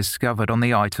DNA discovered on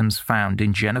the items found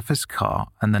in Jennifer's car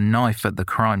and the knife at the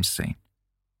crime scene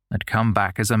had come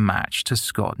back as a match to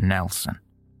Scott Nelson.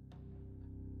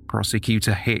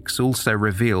 Prosecutor Hicks also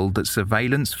revealed that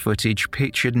surveillance footage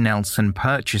pictured Nelson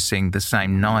purchasing the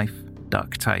same knife,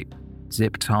 duct tape,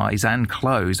 zip ties and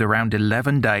clothes around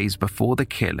 11 days before the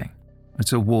killing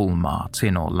at a Walmart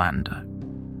in Orlando.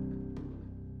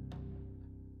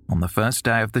 On the first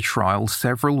day of the trial,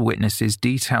 several witnesses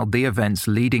detailed the events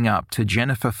leading up to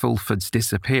Jennifer Fulford's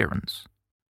disappearance,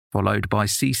 followed by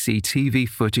CCTV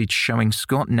footage showing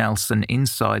Scott Nelson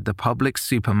inside the Publix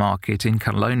supermarket in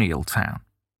Colonial Town,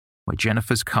 where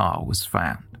Jennifer's car was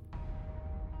found.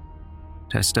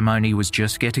 Testimony was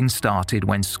just getting started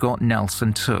when Scott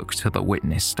Nelson took to the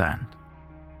witness stand.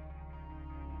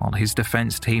 While his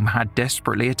defense team had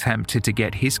desperately attempted to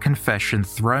get his confession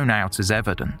thrown out as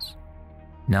evidence,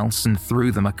 Nelson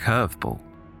threw them a curveball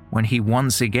when he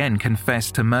once again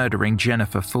confessed to murdering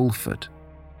Jennifer Fulford,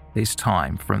 this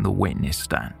time from the witness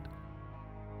stand.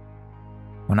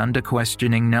 When under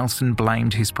questioning, Nelson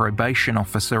blamed his probation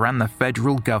officer and the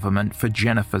federal government for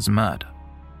Jennifer's murder.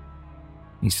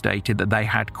 He stated that they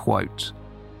had, quote,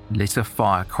 lit a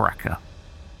firecracker,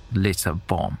 lit a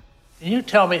bomb. Can you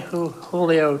tell me who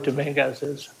Julio Dominguez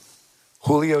is?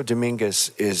 Julio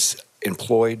Dominguez is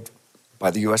employed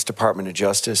by the U.S. Department of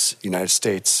Justice, United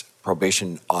States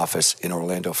Probation Office in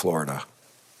Orlando, Florida.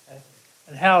 Okay.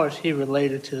 And how is he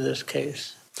related to this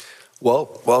case?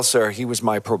 Well, sir, he was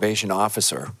my probation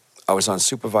officer. I was on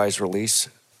supervised release.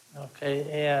 Okay,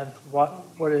 and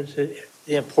what is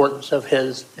the importance of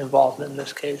his involvement in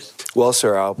this case? Well,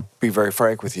 sir, I'll be very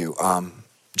frank with you.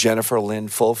 Jennifer Lynn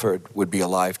Fulford would be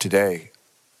alive today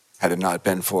had it not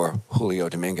been for Julio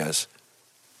Dominguez.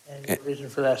 And the reason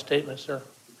for that statement, sir?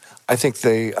 I think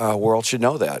the world should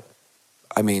know that.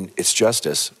 I mean, it's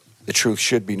justice. The truth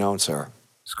should be known, sir.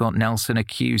 Scott Nelson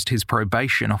accused his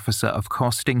probation officer of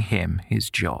costing him his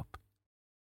job.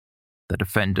 The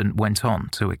defendant went on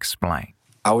to explain.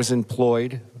 I was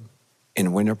employed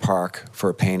in Winter Park for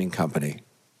a painting company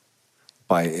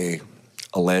by a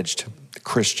alleged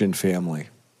Christian family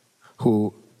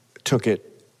who took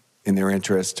it in their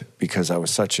interest because I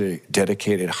was such a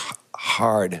dedicated,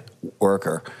 hard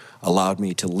worker, allowed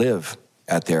me to live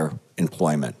at their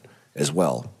employment as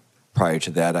well. Prior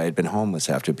to that, I had been homeless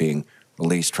after being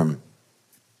released from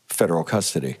federal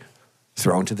custody,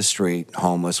 thrown to the street,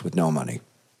 homeless with no money.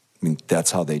 I mean,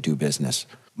 that's how they do business.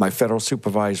 My federal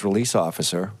supervised release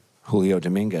officer, Julio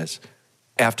Dominguez,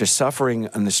 after suffering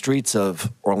on the streets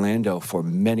of Orlando for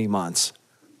many months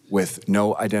with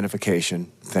no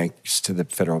identification, thanks to the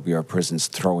Federal Bureau of Prisons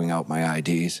throwing out my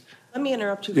IDs. Let me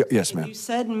interrupt you. Yes, ma'am. You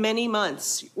said many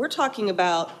months. We're talking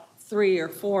about 3 or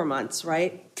 4 months,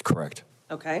 right? Correct.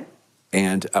 Okay.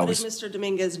 And What did Mr.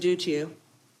 Dominguez do to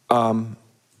you?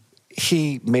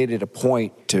 He made it a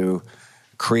point to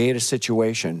create a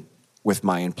situation with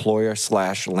my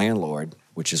employer/landlord,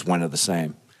 which is one of the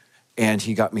same, and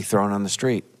he got me thrown on the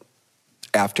street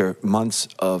after months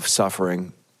of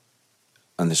suffering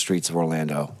on the streets of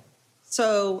Orlando.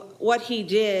 So what he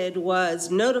did was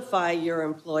notify your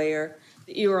employer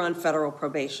that you were on federal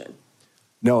probation.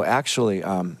 No, actually,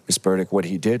 Ms. Burdick, what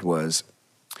he did was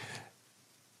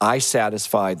I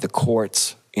satisfied the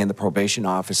court's and the probation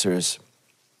officer's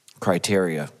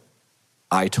criteria.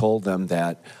 I told them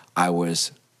that I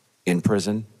was in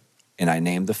prison, and I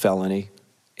named the felony,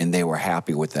 and they were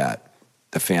happy with that,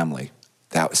 the family.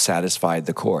 That satisfied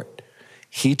the court.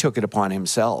 He took it upon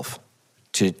himself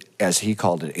to, as he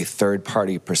called it, a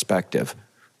third-party perspective,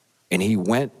 and he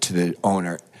went to the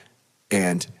owner,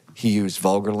 and he used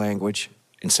vulgar language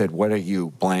and said, "What are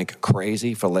you, blank,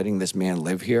 crazy for letting this man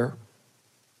live here?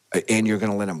 And you're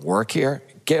going to let him work here?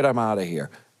 Get him out of here."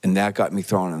 And that got me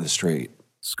thrown on the street.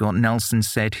 Scott Nelson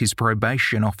said his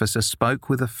probation officer spoke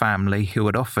with a family who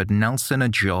had offered Nelson a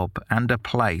job and a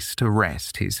place to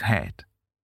rest his head.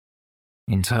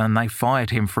 In turn, they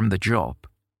fired him from the job,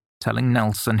 telling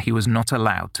Nelson he was not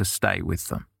allowed to stay with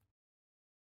them.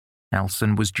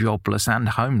 Nelson was jobless and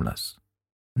homeless,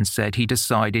 and said he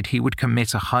decided he would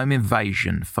commit a home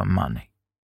invasion for money.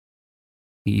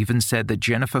 He even said that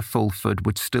Jennifer Fulford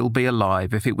would still be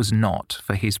alive if it was not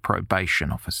for his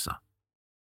probation officer.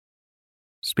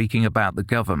 Speaking about the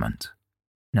government,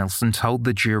 Nelson told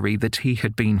the jury that he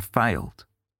had been failed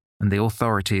and the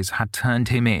authorities had turned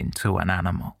him into an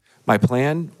animal. My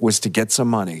plan was to get some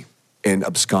money and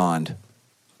abscond.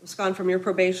 Abscond from your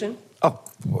probation?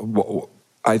 Oh,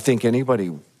 I think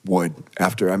anybody would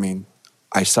after,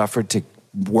 I suffered to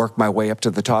work my way up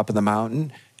to the top of the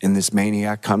mountain, and this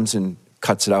maniac comes and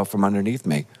cuts it out from underneath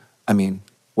me.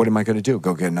 What am I going to do?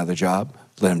 Go get another job?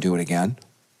 Let him do it again?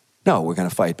 No, we're going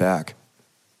to fight back.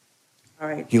 All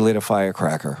right. He lit a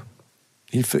firecracker.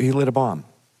 He lit a bomb.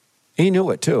 He knew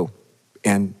it too.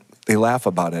 And they laugh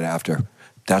about it after.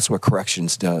 That's what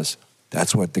corrections does.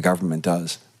 That's what the government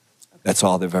does. That's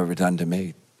all they've ever done to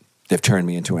me. They've turned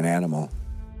me into an animal.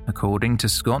 According to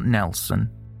Scott Nelson,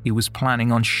 he was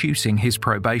planning on shooting his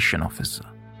probation officer,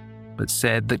 but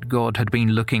said that God had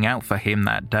been looking out for him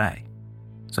that day.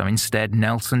 So instead,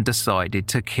 Nelson decided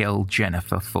to kill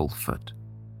Jennifer Fulford.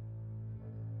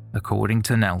 According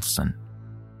to Nelson,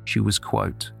 she was,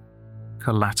 quote,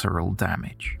 collateral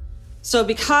damage. So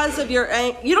because of your,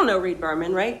 you don't know Reed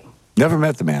Berman, right? Never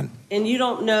met the man. And you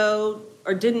don't know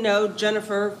or didn't know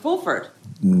Jennifer Fulford?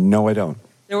 No, I don't.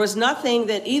 There was nothing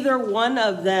that either one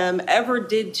of them ever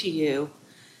did to you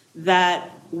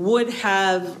that would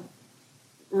have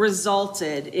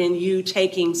resulted in you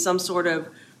taking some sort of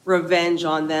revenge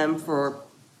on them for,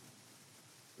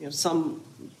 some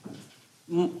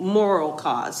moral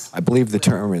cause. I believe the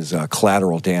term is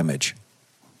collateral damage.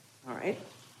 All right.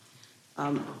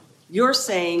 You're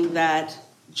saying that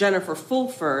Jennifer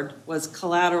Fulford was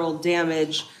collateral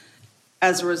damage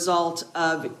as a result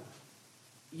of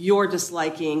your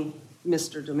disliking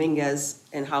Mr. Dominguez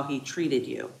and how he treated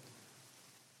you.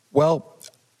 Well,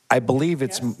 I believe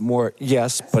it's more,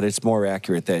 yes, but it's more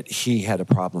accurate that he had a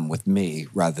problem with me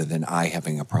rather than I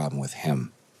having a problem with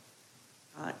him.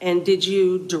 And did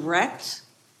you direct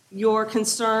your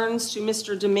concerns to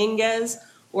Mr. Dominguez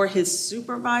or his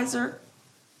supervisor?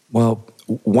 Well,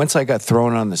 once I got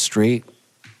thrown on the street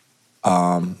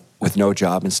with no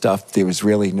job and stuff, there was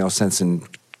really no sense in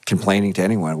complaining to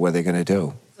anyone. What are they going to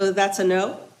do? So that's a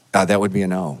no? That would be a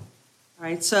no. All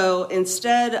right, so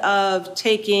instead of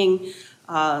taking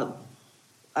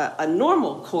a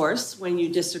normal course when you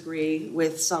disagree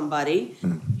with somebody,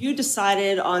 you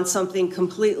decided on something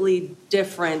completely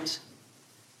different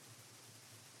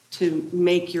to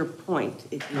make your point,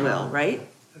 if you will, right?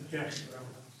 Objection.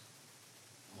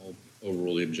 I'll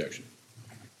overrule the objection.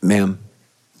 Ma'am?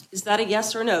 Is that a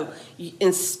yes or no?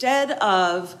 Instead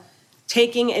of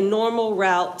taking a normal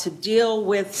route to deal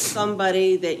with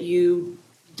somebody that you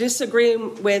disagree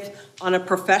with on a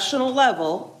professional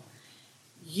level,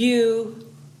 you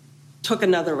took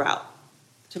another route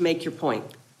to make your point.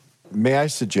 May I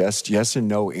suggest yes and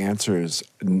no answers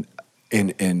in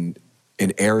an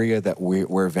area that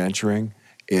we're venturing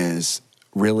is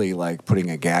really like putting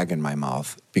a gag in my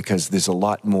mouth, because there's a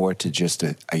lot more to just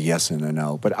a yes and a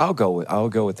no. But I'll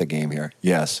go with the game here.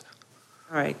 Yes.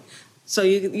 All right. So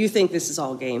you think this is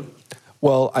all game?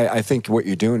 Well, I think what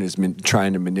you're doing is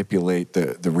trying to manipulate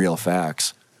the real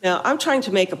facts. Now, I'm trying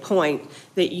to make a point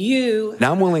that you...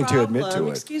 Now I'm willing to admit to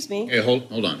it. Excuse me. Hey,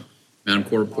 hold on. Madam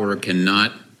Court Reporter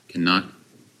cannot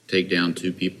take down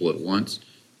two people at once.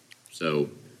 So,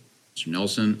 Mr.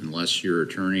 Nelson, unless your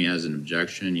attorney has an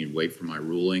objection, you'd wait for my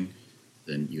ruling,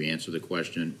 then you answer the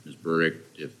question. Ms. Burdick,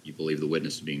 if you believe the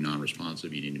witness is being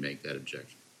non-responsive, you need to make that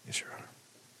objection. Yes, Your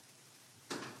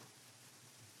Honor.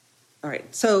 All right.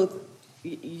 So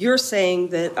you're saying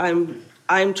that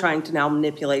I'm trying to now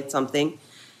manipulate something.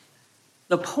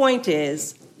 The point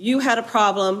is, you had a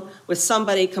problem with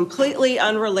somebody completely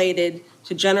unrelated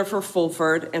to Jennifer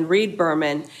Fulford and Reed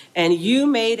Berman, and you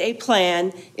made a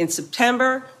plan in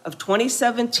September of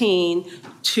 2017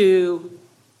 to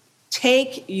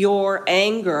take your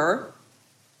anger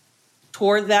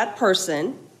toward that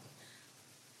person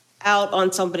out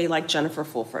on somebody like Jennifer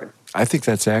Fulford. I think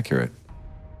that's accurate.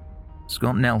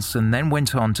 Scott Nelson then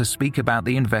went on to speak about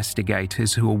the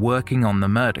investigators who were working on the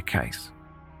murder case,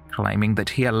 claiming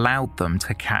that he allowed them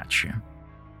to catch him.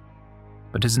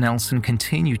 But as Nelson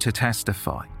continued to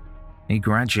testify, he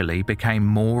gradually became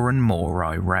more and more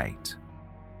irate.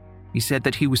 He said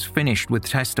that he was finished with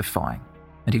testifying,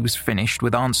 and he was finished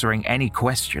with answering any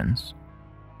questions.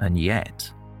 And yet,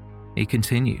 he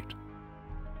continued.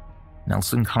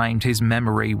 Nelson claimed his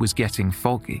memory was getting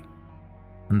foggy,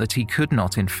 and that he could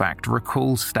not in fact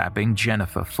recall stabbing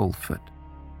Jennifer Fulford.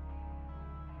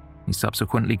 He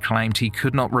subsequently claimed he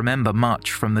could not remember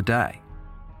much from the day,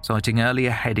 citing earlier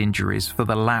head injuries for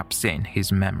the lapse in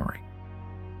his memory.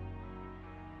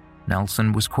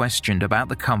 Nelson was questioned about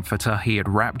the comforter he had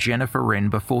wrapped Jennifer in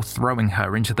before throwing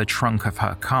her into the trunk of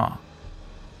her car,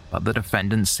 but the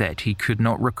defendant said he could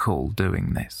not recall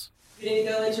doing this. You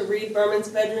didn't go into Reed Berman's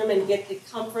bedroom and get the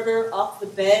comforter off the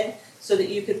bed so that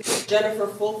you could put Jennifer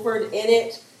Fulford in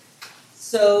it,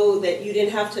 so that you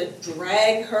didn't have to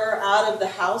drag her out of the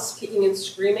house kicking and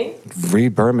screaming?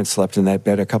 Reed Berman slept in that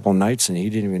bed a couple nights, and he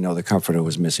didn't even know the comforter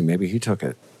was missing. Maybe he took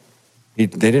it. They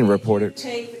didn't report it.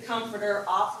 Take the comforter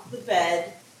off of the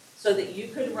bed so that you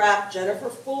could wrap Jennifer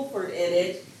Fulford in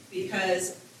it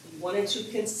because you wanted to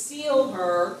conceal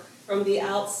her from the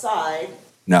outside.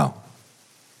 No.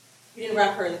 You didn't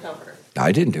wrap her in the comforter.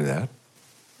 I didn't do that.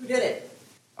 Who did it?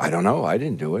 I don't know. I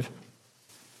didn't do it.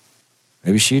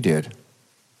 Maybe she did.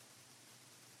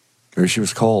 Maybe she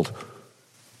was cold.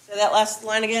 Say that last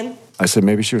line again. I said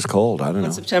maybe she was cold. I don't know.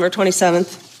 On September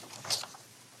 27th.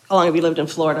 How long have you lived in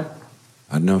Florida?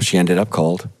 I don't know. She ended up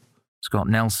cold. Scott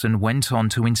Nelson went on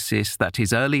to insist that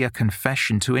his earlier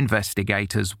confession to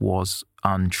investigators was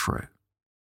untrue.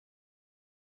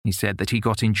 He said that he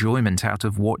got enjoyment out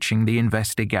of watching the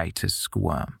investigators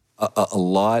squirm. A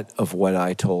lot of what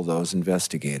I told those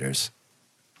investigators,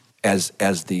 as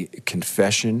the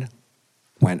confession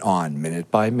went on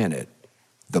minute by minute,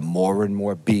 the more and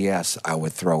more BS I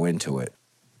would throw into it,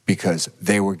 because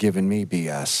they were giving me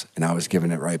BS and I was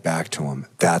giving it right back to them.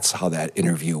 That's how that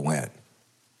interview went.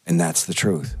 And that's the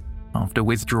truth. After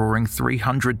withdrawing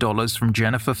 $300 from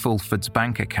Jennifer Fulford's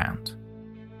bank account,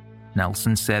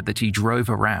 Nelson said that he drove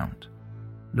around,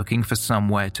 looking for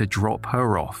somewhere to drop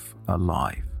her off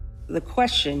alive. The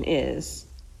question is,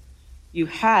 you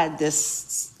had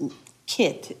this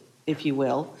kit, if you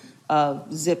will,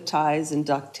 of zip ties and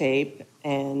duct tape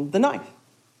and the knife,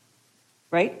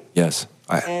 right? Yes.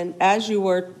 And as you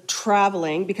were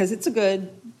traveling, because it's a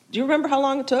good Do you remember how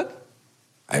long it took?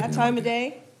 I have That no time of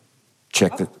idea. day?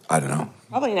 I don't know.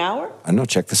 Probably an hour? I don't know,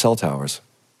 check the cell towers.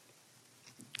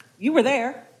 You were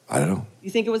there. I don't know. You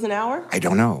think it was an hour? I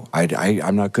don't know.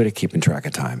 I'm not good at keeping track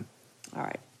of time. All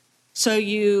right. So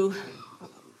you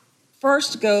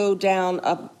first go down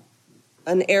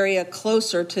an area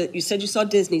closer to, you said you saw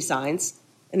Disney signs,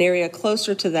 an area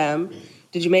closer to them.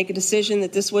 Did you make a decision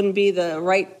that this wouldn't be the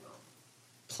right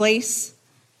place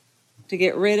to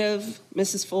get rid of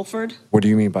Mrs. Fulford? What do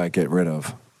you mean by get rid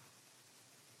of?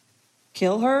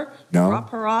 Kill her? No. Drop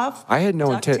her off? I had no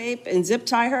duct intent. tape and zip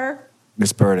tie her?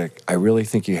 Miss Burdick, I really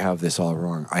think you have this all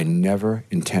wrong. I never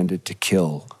intended to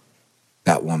kill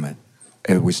that woman.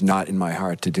 It was not in my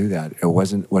heart to do that. It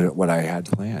wasn't what I had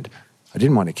planned. I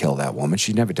didn't want to kill that woman.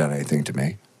 She'd never done anything to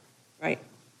me. Right.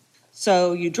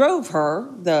 So you drove her,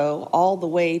 though, all the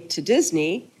way to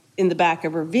Disney in the back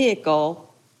of her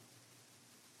vehicle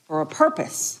for a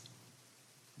purpose.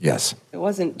 Yes. It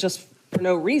wasn't just for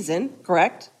no reason,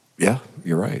 correct? Yeah,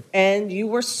 you're right. And you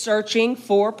were searching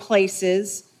for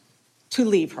places to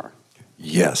leave her.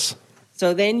 Yes.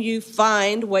 So then you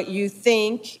find what you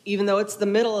think, even though it's the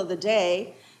middle of the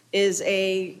day, is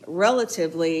a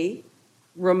relatively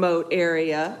remote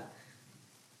area,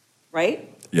 right?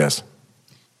 Yes.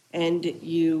 And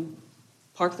you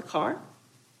park the car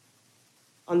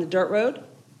on the dirt road?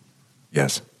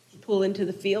 Yes. You pull into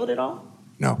the field at all?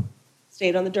 No.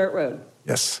 Stayed on the dirt road.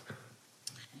 Yes.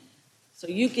 So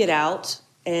you get out,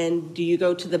 and do you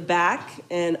go to the back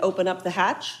and open up the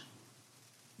hatch?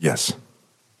 Yes.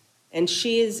 And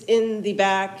she is in the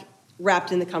back,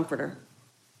 wrapped in the comforter.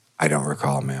 I don't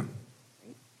recall, ma'am.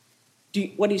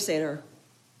 What do you say to her?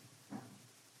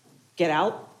 Get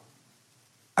out?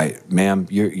 Ma'am,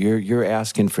 you're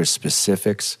asking for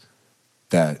specifics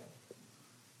that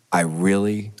I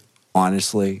really,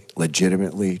 honestly,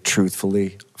 legitimately,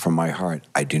 truthfully, from my heart,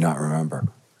 I do not remember.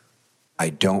 I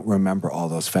don't remember all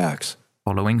those facts.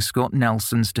 Following Scott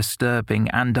Nelson's disturbing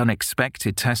and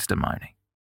unexpected testimony,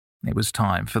 it was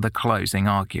time for the closing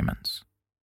arguments.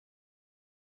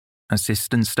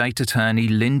 Assistant State Attorney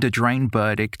Linda Drain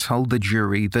Burdick told the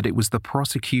jury that it was the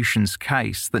prosecution's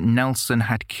case that Nelson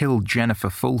had killed Jennifer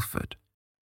Fulford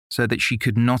so that she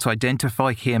could not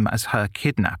identify him as her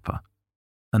kidnapper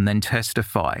and then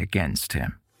testify against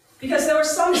him. Because there was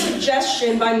some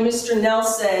suggestion by Mr.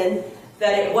 Nelson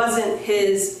that it wasn't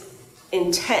his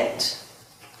intent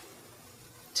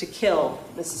to kill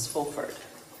Mrs. Fulford.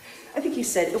 I think he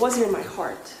said, it wasn't in my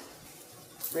heart,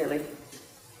 really.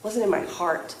 It wasn't in my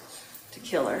heart to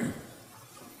kill her.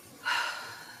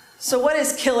 So what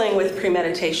is killing with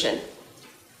premeditation?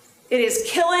 It is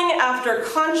killing after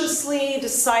consciously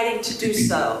deciding to do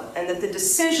so, and that the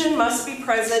decision must be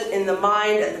present in the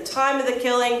mind at the time of the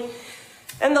killing,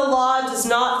 and the law does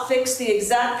not fix the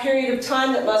exact period of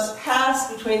time that must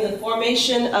pass between the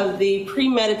formation of the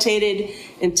premeditated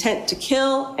intent to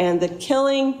kill and the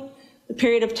killing. The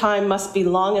period of time must be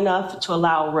long enough to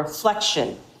allow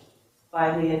reflection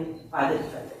by the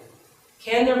defendant.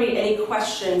 Can there be any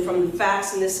question from the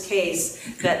facts in this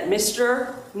case that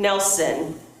Mr.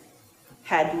 Nelson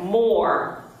had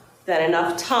more than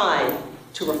enough time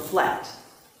to reflect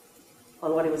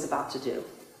on what he was about to do?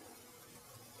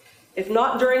 If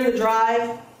not during the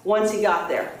drive, once he got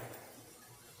there.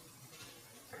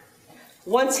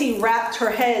 Once he wrapped her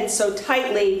head so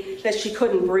tightly that she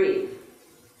couldn't breathe.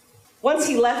 Once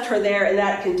he left her there in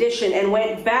that condition and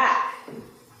went back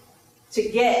to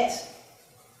get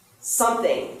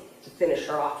something to finish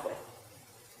her off with.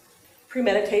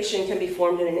 Premeditation can be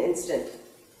formed in an instant.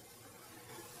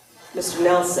 Mr.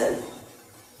 Nelson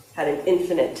had an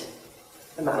infinite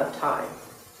amount of time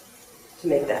to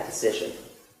make that decision.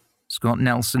 Scott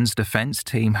Nelson's defense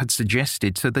team had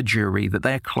suggested to the jury that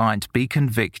their client be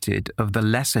convicted of the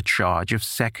lesser charge of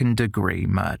second-degree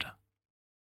murder.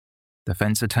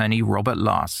 Defense attorney Robert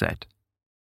Lahr said,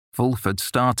 Fulford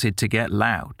started to get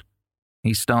loud.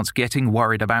 He starts getting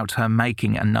worried about her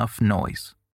making enough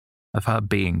noise, of her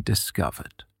being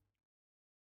discovered.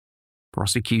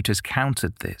 Prosecutors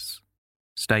countered this,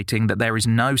 stating that there is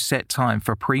no set time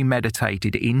for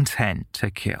premeditated intent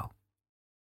to kill.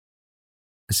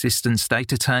 Assistant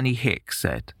State Attorney Hicks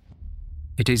said,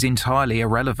 it is entirely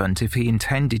irrelevant if he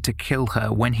intended to kill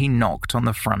her when he knocked on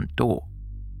the front door.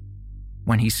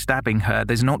 When he's stabbing her,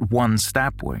 there's not one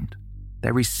stab wound.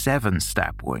 There is 7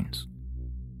 stab wounds.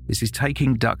 This is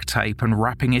taking duct tape and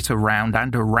wrapping it around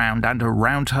and around and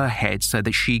around her head so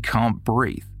that she can't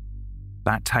breathe.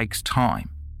 That takes time.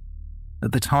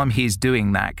 At the time he is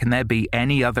doing that, can there be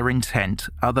any other intent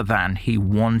other than he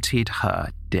wanted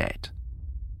her dead?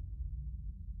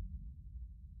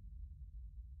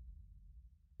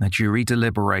 The jury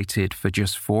deliberated for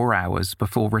just 4 hours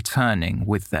before returning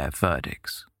with their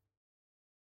verdicts.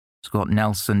 Scott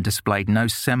Nelson displayed no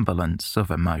semblance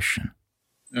of emotion.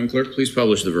 Madam Clerk, please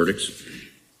publish the verdicts.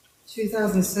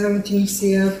 2017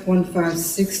 CF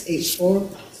 15684,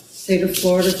 State of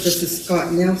Florida versus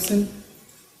Scott Nelson.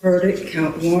 Verdict,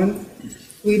 count 1.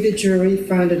 We, the jury,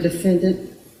 find the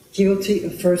defendant guilty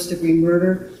of first-degree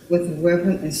murder with a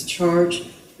weapon as charged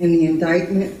in the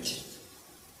indictment.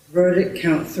 Verdict,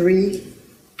 count 3.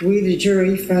 We, the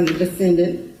jury, find the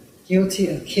defendant guilty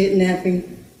of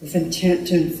kidnapping with intent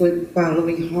to inflict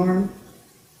bodily harm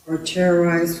or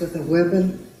terrorize with a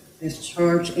weapon as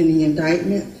charged in the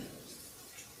indictment.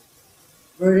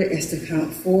 Verdict as to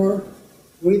count 4.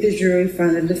 We, the jury,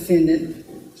 find the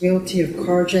defendant guilty of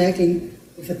carjacking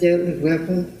with a deadly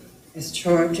weapon as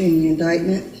charged in the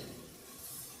indictment.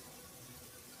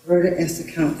 Verdict as to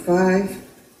count 5.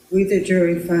 We, the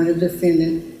jury, find the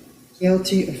defendant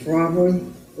guilty of robbery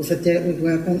with a deadly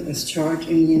weapon as charged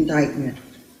in the indictment.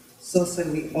 So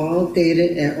we all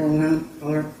dated at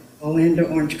Orlando,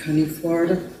 Orange County,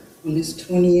 Florida, on this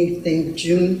 28th day of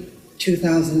June,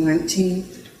 2019,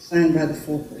 signed by the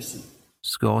foreperson.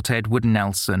 Scott Edward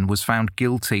Nelson was found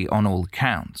guilty on all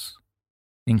counts,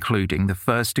 including the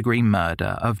first-degree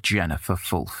murder of Jennifer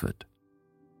Fulford.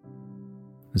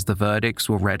 As the verdicts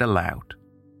were read aloud,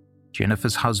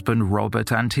 Jennifer's husband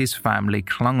Robert and his family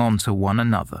clung on to one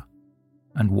another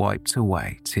and wiped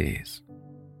away tears.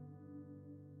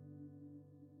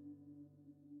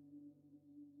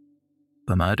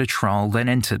 The murder trial then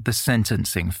entered the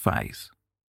sentencing phase.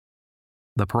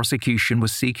 The prosecution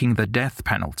was seeking the death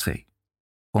penalty,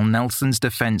 while Nelson's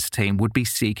defense team would be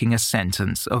seeking a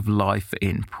sentence of life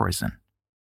in prison.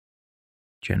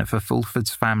 Jennifer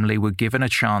Fulford's family were given a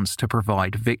chance to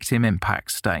provide victim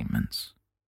impact statements.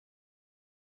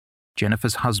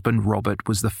 Jennifer's husband Robert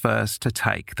was the first to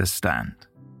take the stand.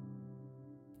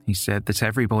 He said that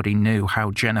everybody knew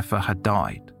how Jennifer had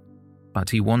died, but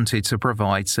he wanted to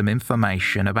provide some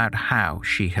information about how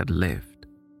she had lived.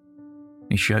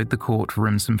 He showed the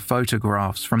courtroom some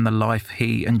photographs from the life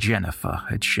he and Jennifer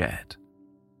had shared.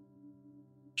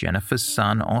 Jennifer's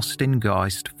son, Austin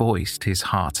Geist, voiced his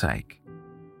heartache.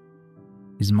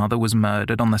 His mother was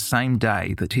murdered on the same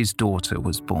day that his daughter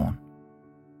was born.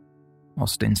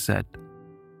 Austin said,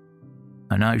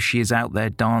 "I know she is out there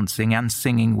dancing and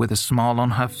singing with a smile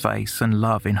on her face and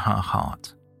love in her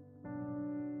heart.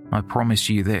 I promise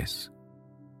you this,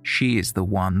 she is the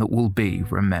one that will be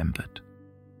remembered."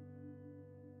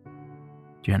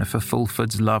 Jennifer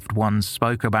Fulford's loved ones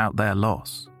spoke about their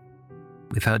loss,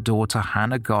 with her daughter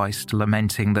Hannah Geist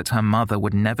lamenting that her mother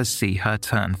would never see her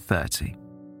turn 30,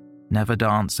 never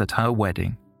dance at her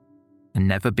wedding, and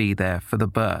never be there for the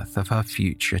birth of her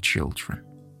future children.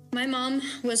 My mom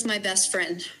was my best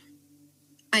friend.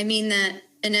 I mean that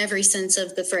in every sense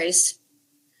of the phrase.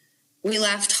 We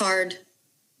laughed hard.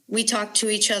 We talked to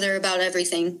each other about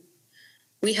everything.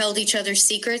 We held each other's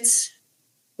secrets.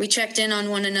 We checked in on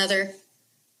one another,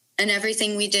 and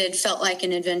everything we did felt like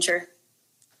an adventure.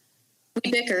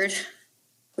 We bickered.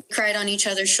 We cried on each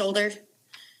other's shoulder.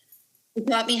 She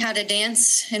taught me how to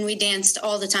dance, and we danced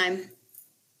all the time.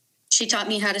 She taught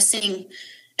me how to sing,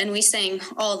 and we sang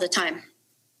all the time.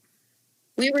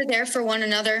 We were there for one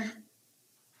another,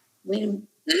 and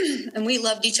we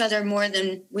loved each other more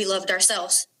than we loved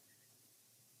ourselves.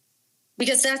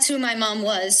 Because that's who my mom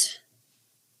was.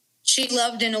 She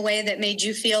loved in a way that made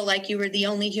you feel like you were the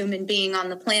only human being on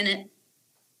the planet,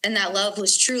 and that love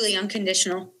was truly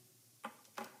unconditional.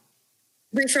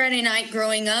 Every Friday night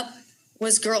growing up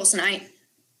was girls' night.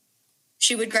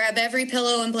 She would grab every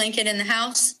pillow and blanket in the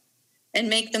house and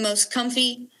make the most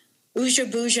comfy Ooja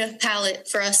Booja pallet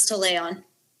for us to lay on.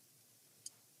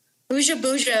 Ooja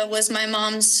Booja was my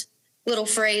mom's little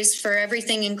phrase for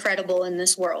everything incredible in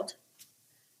this world.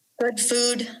 Good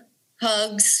food,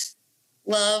 hugs,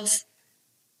 love,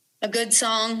 a good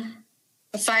song,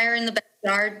 a fire in the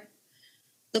backyard,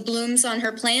 the blooms on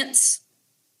her plants,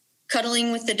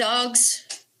 cuddling with the dogs,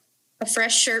 a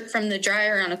fresh shirt from the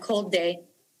dryer on a cold day.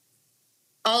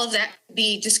 All of that could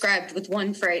be described with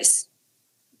one phrase,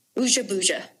 Ooja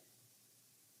Booja.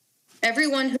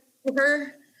 Everyone who knew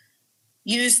her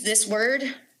used this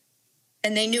word,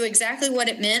 and they knew exactly what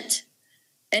it meant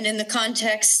and in the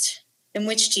context in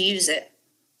which to use it.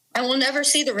 I will never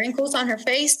see the wrinkles on her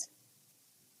face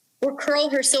or curl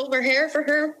her silver hair for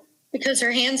her because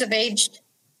her hands have aged.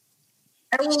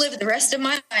 I will live the rest of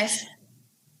my life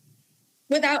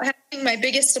without having my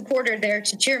biggest supporter there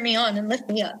to cheer me on and lift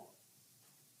me up.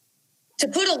 To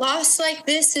put a loss like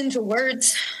this into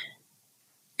words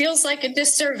feels like a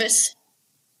disservice.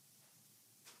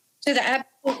 to the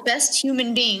absolute best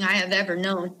human being I have ever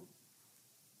known.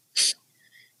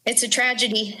 It's a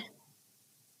tragedy.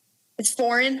 It's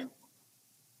foreign.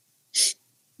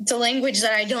 It's a language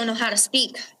that I don't know how to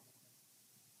speak.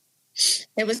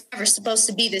 It was never supposed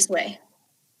to be this way.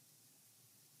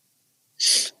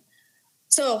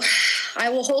 So I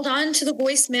will hold on to the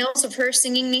voicemails of her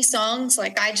singing me songs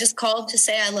like I just called to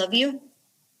say I love you.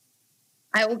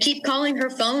 I will keep calling her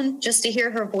phone just to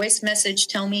hear her voice message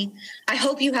tell me, I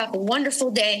hope you have a wonderful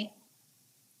day.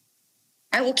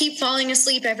 I will keep falling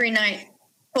asleep every night,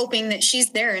 hoping that she's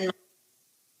there. And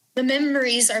the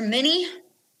memories are many,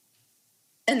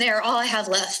 and they are all I have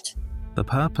left. The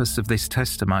purpose of this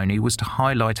testimony was to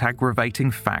highlight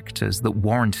aggravating factors that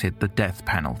warranted the death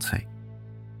penalty.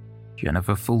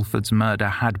 Jennifer Fulford's murder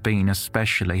had been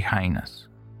especially heinous.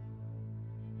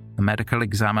 The medical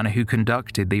examiner who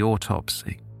conducted the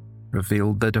autopsy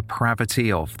revealed the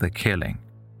depravity of the killing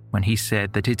when he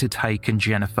said that it had taken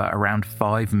Jennifer around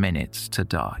 5 minutes to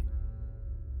die.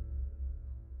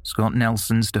 Scott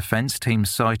Nelson's defense team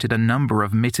cited a number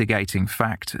of mitigating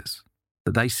factors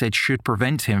that they said should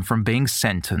prevent him from being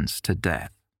sentenced to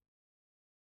death.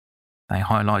 They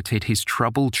highlighted his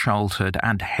troubled childhood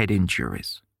and head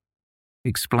injuries,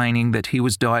 explaining that he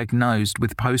was diagnosed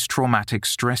with post-traumatic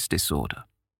stress disorder,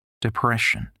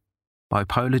 depression,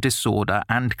 bipolar disorder,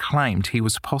 and claimed he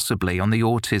was possibly on the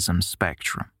autism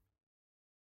spectrum.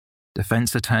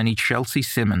 Defense attorney Chelsea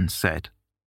Simmons said,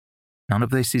 "None of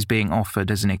this is being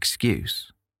offered as an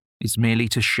excuse. It's merely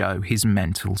to show his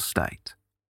mental state.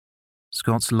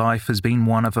 Scott's life has been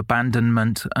one of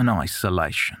abandonment and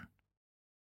isolation."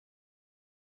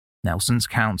 Nelson's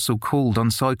counsel called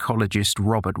on psychologist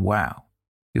Robert Wow,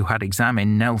 who had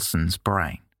examined Nelson's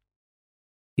brain.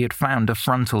 He had found a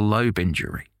frontal lobe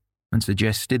injury and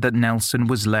suggested that Nelson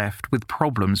was left with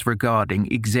problems regarding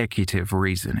executive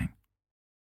reasoning.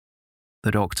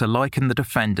 The doctor likened the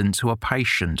defendant to a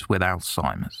patient with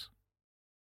Alzheimer's.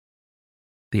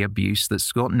 The abuse that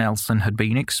Scott Nelson had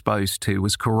been exposed to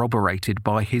was corroborated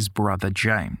by his brother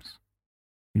James,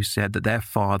 who said that their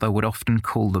father would often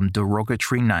call them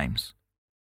derogatory names,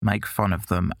 make fun of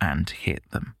them, and hit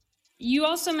them. You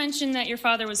also mentioned that your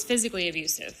father was physically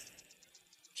abusive.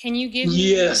 Can you give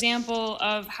me an example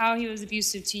of how he was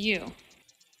abusive to you?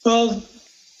 Well,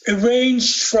 it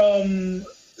ranged from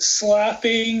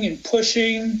slapping and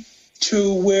pushing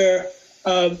to where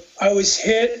I was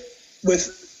hit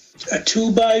with a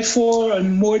 2x4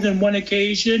 on more than one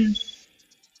occasion.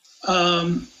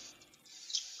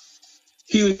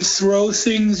 He would throw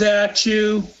things at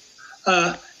you.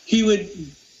 He would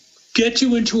get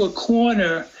you into a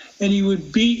corner and he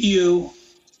would beat you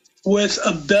with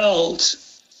a belt,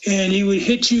 and he would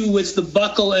hit you with the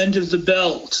buckle end of the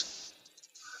belt.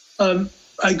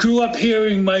 I grew up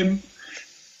hearing my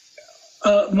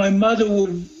mother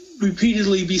would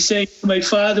repeatedly be saying to my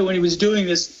father when he was doing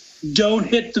this, "Don't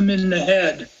hit them in the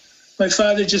head." My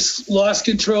father just lost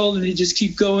control and he'd just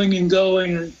keep going and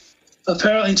going,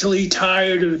 apparently until he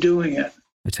tired of doing it.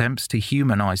 Attempts to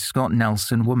humanize Scott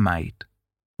Nelson were made,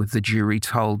 with the jury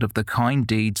told of the kind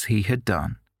deeds he had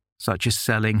done, such as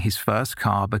selling his first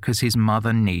car because his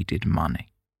mother needed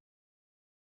money.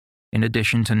 In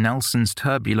addition to Nelson's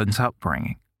turbulent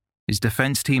upbringing, his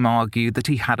defense team argued that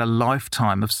he had a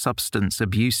lifetime of substance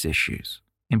abuse issues,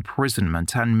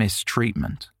 imprisonment, and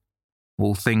mistreatment,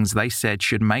 all things they said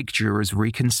should make jurors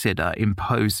reconsider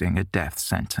imposing a death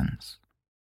sentence.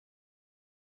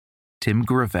 Tim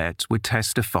Gravett would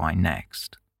testify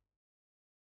next.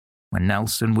 When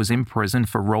Nelson was in prison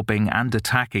for robbing and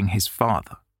attacking his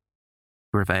father,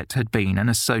 Gravett had been an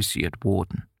associate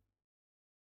warden.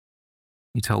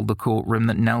 He told the courtroom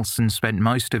that Nelson spent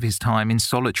most of his time in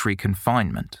solitary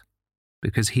confinement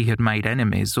because he had made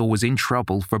enemies or was in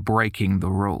trouble for breaking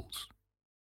the rules.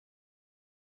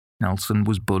 Nelson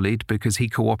was bullied because he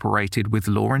cooperated with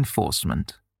law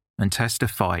enforcement and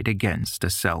testified against a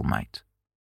cellmate.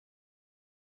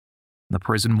 The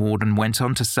prison warden went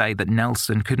on to say that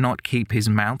Nelson could not keep his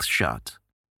mouth shut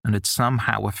and had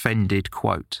somehow offended,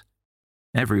 quote,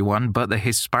 everyone but the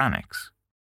Hispanics.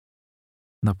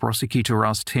 The prosecutor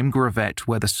asked Tim Gravett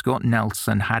whether Scott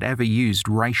Nelson had ever used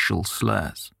racial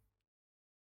slurs.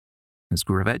 As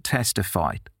Gravett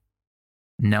testified,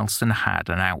 Nelson had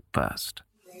an outburst.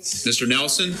 Mr.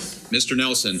 Nelson,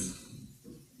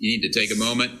 you need to take a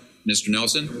moment. Mr.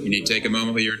 Nelson, you need to take a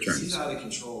moment with your attorneys.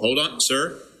 Hold on,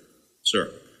 sir.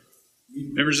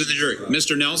 Members of the jury,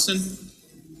 Mr.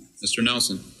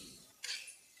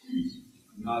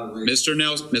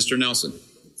 Nelson.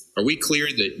 Are we clear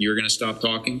that you're going to stop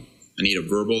talking? I need a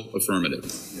verbal affirmative.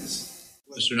 Yes.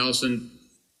 Mr. Nelson,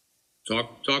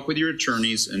 talk with your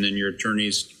attorneys, and then your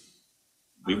attorneys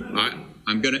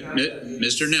I'm going to,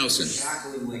 Mr. Nelson.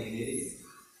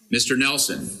 Mr.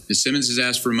 Nelson, Ms. Simmons has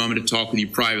asked for a moment to talk with you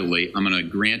privately. I'm going to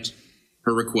grant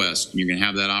her request, and you're going to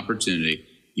have that opportunity.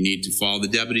 You need to follow the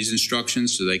deputy's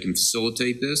instructions so they can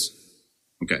facilitate this.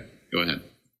 Okay, go ahead.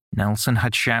 Nelson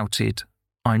had shouted,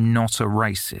 "I'm not a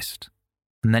racist,"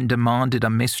 and then demanded a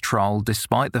mistrial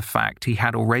despite the fact he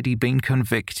had already been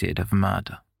convicted of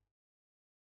murder.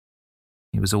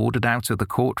 He was ordered out of the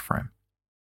courtroom,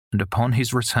 and upon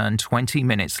his return 20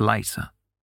 minutes later,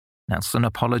 Nelson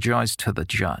apologized to the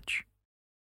judge.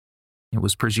 It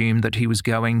was presumed that he was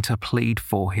going to plead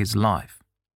for his life,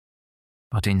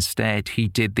 but instead he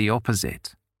did the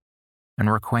opposite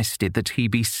and requested that he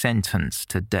be sentenced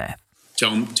to death.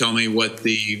 Tell me what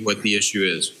the issue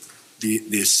is.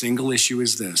 The single issue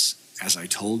is this. As I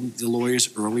told the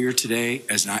lawyers earlier today,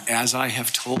 as I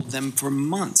have told them for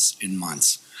months and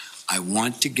months, I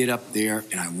want to get up there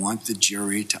and I want the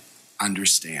jury to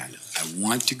understand. I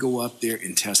want to go up there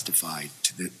and testify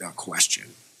to the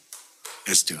question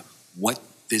as to what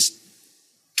this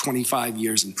 25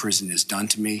 years in prison has done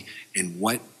to me and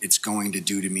what it's going to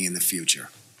do to me in the future.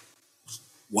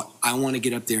 What I want to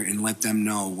get up there and let them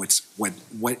know what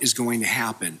is going to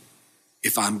happen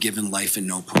if I'm given life and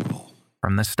no parole.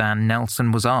 From the stand,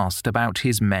 Nelson was asked about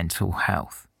his mental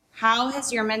health. How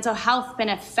has your mental health been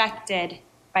affected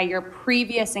by your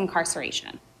previous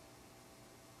incarceration?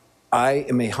 I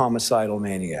am a homicidal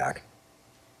maniac.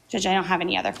 Judge, I don't have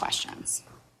any other questions.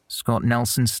 Scott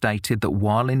Nelson stated that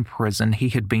while in prison he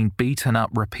had been beaten up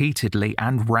repeatedly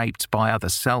and raped by other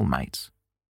cellmates,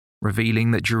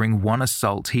 revealing that during one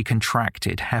assault he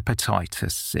contracted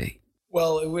hepatitis C.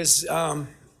 Well, it was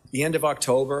the end of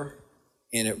October,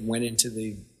 and it went into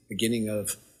the beginning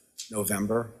of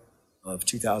November of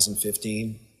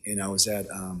 2015, and I was at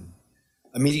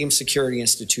a medium security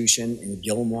institution in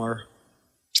Gilmore,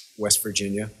 West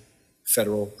Virginia,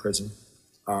 federal prison,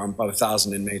 about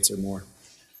 1,000 inmates or more.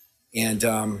 And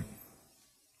an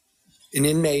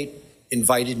inmate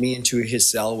invited me into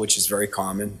his cell, which is very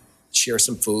common, share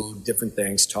some food, different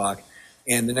things, talk.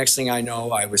 And the next thing I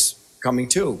know, I was coming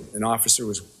to. An officer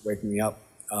was waking me up.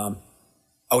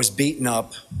 I was beaten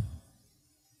up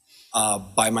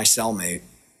by my cellmate,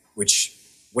 which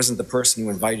wasn't the person who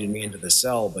invited me into the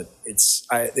cell, but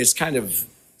it's kind of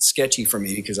sketchy for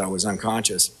me because I was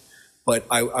unconscious. But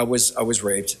I was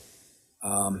raped.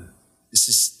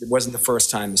 It wasn't the first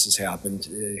time this has happened.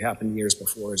 It happened years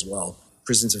before as well.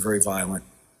 Prisons are very violent.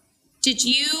 Did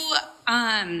you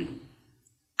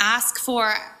ask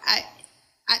for,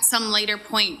 at some later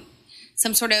point,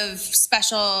 some sort of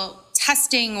special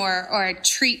testing or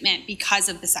treatment because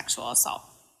of the sexual assault?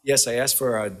 Yes, I asked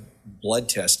for blood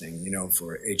testing,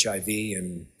 for HIV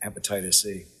and hepatitis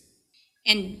C.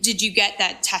 And did you get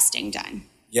that testing done?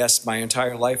 Yes, my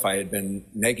entire life I had been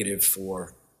negative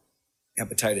for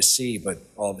hepatitis C, but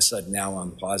all of a sudden now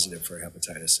I'm positive for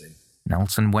hepatitis C.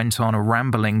 Nelson went on a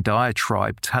rambling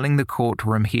diatribe telling the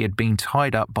courtroom he had been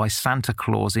tied up by Santa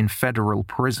Claus in federal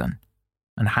prison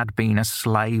and had been a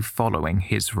slave following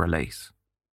his release.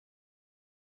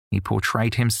 He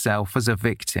portrayed himself as a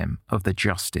victim of the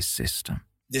justice system.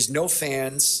 There's no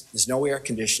fans, there's no air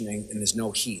conditioning, and there's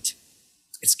no heat.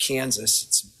 It's Kansas.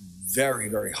 It's very,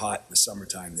 very hot in the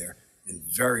summertime there and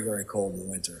very, very cold in the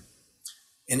winter.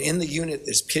 And in the unit,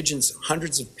 there's pigeons,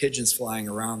 hundreds of pigeons flying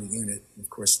around the unit. Of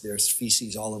course, there's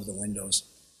feces all over the windows.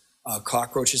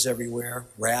 Cockroaches everywhere,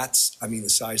 rats, the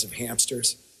size of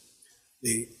hamsters.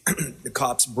 The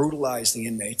cops brutalize the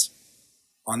inmates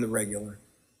on the regular.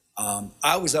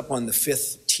 I was up on the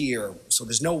 5th tier, so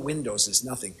there's no windows, there's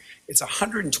nothing. It's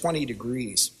 120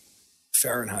 degrees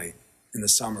Fahrenheit in the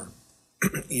summer.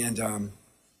 And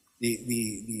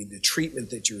the treatment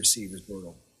that you receive is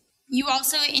brutal. You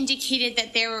also indicated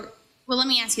that let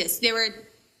me ask you this.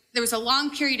 There was a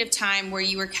long period of time where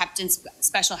you were kept in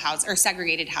special housing or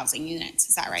segregated housing units.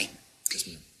 Is that right? Yes,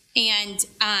 ma'am.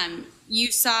 And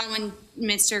you saw when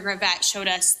Mr. Gravett showed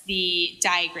us the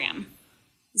diagram.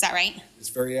 Is that right? It's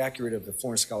very accurate of the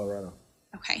Florence, Colorado.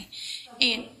 Okay.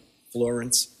 And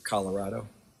Florence, Colorado,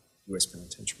 U.S.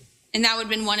 Penitentiary. And that would have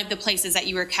been one of the places that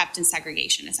you were kept in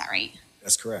segregation. Is that right?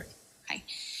 That's correct. Okay.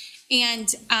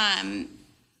 And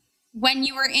when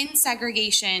you were in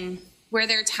segregation, were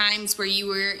there times where you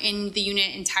were in the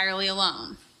unit entirely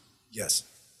alone? Yes.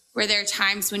 Were there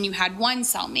times when you had one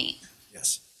cellmate?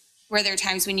 Yes. Were there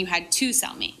times when you had two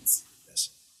cellmates? Yes.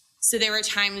 So there were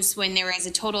times when there was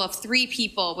a total of 3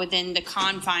 people within the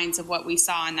confines of what we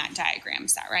saw in that diagram.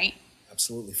 Is that right?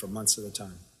 Absolutely, for months at a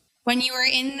time. When you were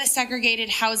in the segregated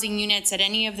housing units at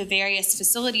any of the various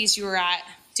facilities you were at,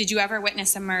 did you ever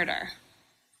witness a murder?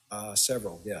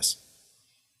 Several, yes.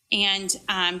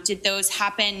 And did those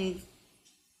happen?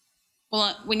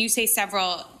 Well, when you say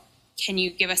several, can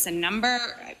you give us a number?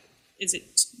 Is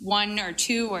it 1 or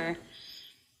 2 or?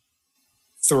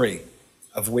 3.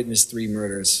 I've witnessed 3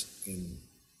 murders in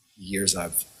the years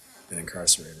I've been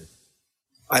incarcerated.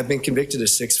 I've been convicted of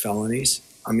 6 felonies.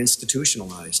 I'm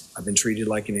institutionalized. I've been treated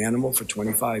like an animal for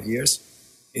 25 years.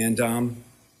 And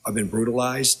I've been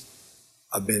brutalized.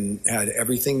 I've had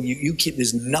everything.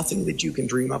 There's nothing that you can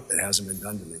dream up that hasn't been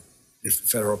done to me. In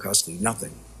federal custody,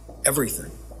 nothing.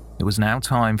 Everything. It was now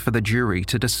time for the jury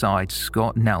to decide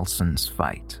Scott Nelson's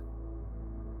fate.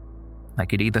 They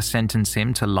could either sentence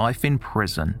him to life in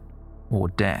prison or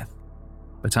death,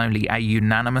 but only a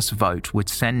unanimous vote would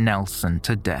send Nelson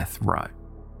to death row.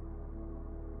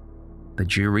 The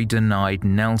jury denied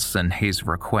Nelson his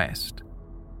request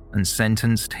and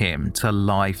sentenced him to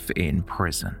life in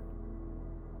prison.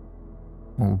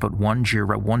 All but one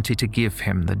juror wanted to give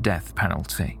him the death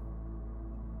penalty.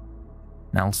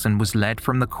 Nelson was led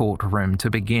from the courtroom to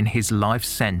begin his life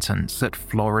sentence at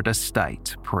Florida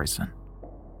State Prison.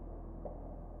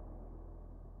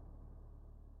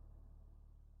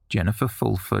 Jennifer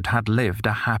Fulford had lived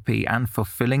a happy and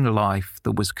fulfilling life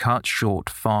that was cut short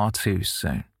far too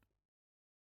soon.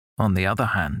 On the other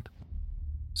hand,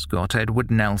 Scott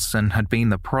Edward Nelson had been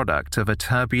the product of a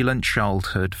turbulent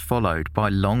childhood followed by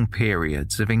long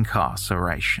periods of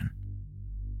incarceration.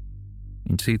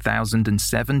 In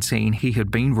 2017, he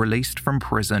had been released from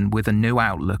prison with a new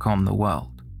outlook on the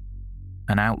world,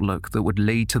 an outlook that would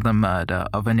lead to the murder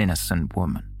of an innocent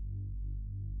woman.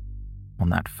 On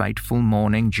that fateful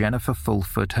morning, Jennifer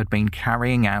Fulford had been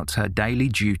carrying out her daily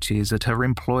duties at her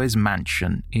employer's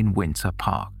mansion in Winter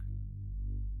Park.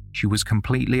 She was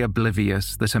completely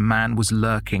oblivious that a man was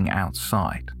lurking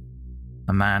outside,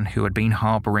 a man who had been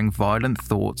harboring violent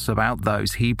thoughts about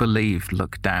those he believed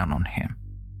looked down on him.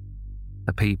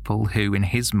 The people who, in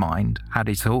his mind, had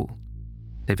it all,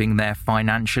 living their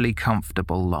financially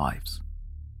comfortable lives.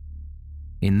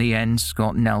 In the end,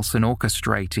 Scott Nelson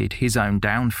orchestrated his own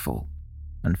downfall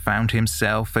and found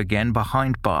himself again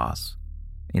behind bars,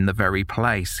 in the very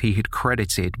place he had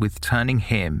credited with turning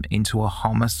him into a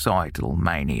homicidal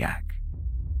maniac.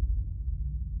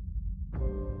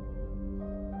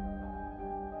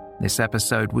 This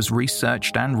episode was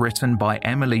researched and written by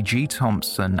Emily G.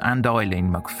 Thompson and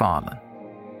Eileen McFarlane.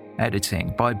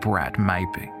 Editing by Brad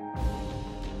Maybe.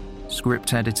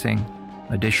 Script editing,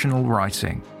 additional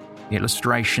writing,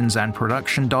 illustrations and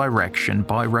production direction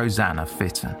by Rosanna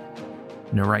Fitton.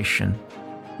 Narration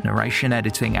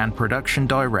editing and production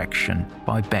direction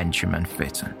by Benjamin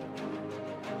Fitton.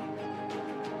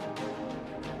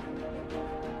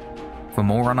 For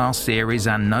more on our series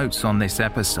and notes on this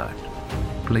episode,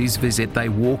 please visit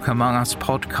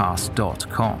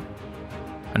theywalkamonguspodcast.com.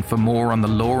 And for more on the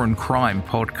Law and Crime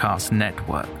Podcast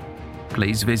Network,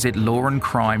 please visit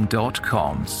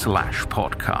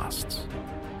lawandcrime.com/podcasts.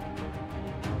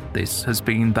 This has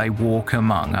been They Walk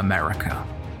Among America.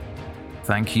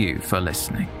 Thank you for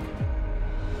listening.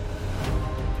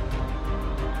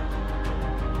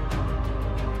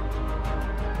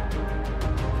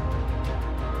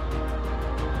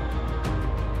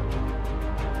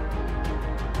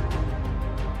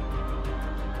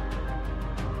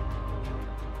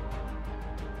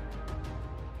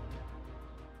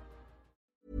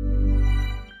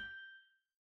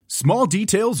 Small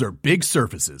details are big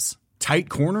surfaces. Tight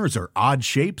corners are odd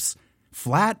shapes.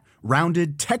 Flat,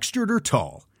 rounded, textured, or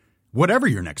tall. Whatever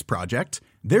your next project,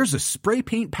 there's a spray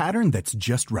paint pattern that's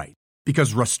just right.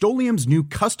 Because Rust-Oleum's new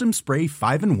Custom Spray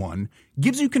 5-in-1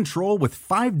 gives you control with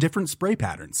 5 different spray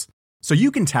patterns. So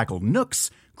you can tackle nooks,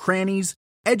 crannies,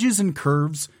 edges, and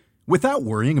curves without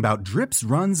worrying about drips,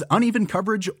 runs, uneven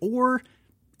coverage, or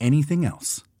anything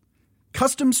else.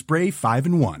 Custom Spray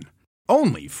 5-in-1.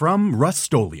 Only from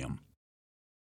Rust-Oleum.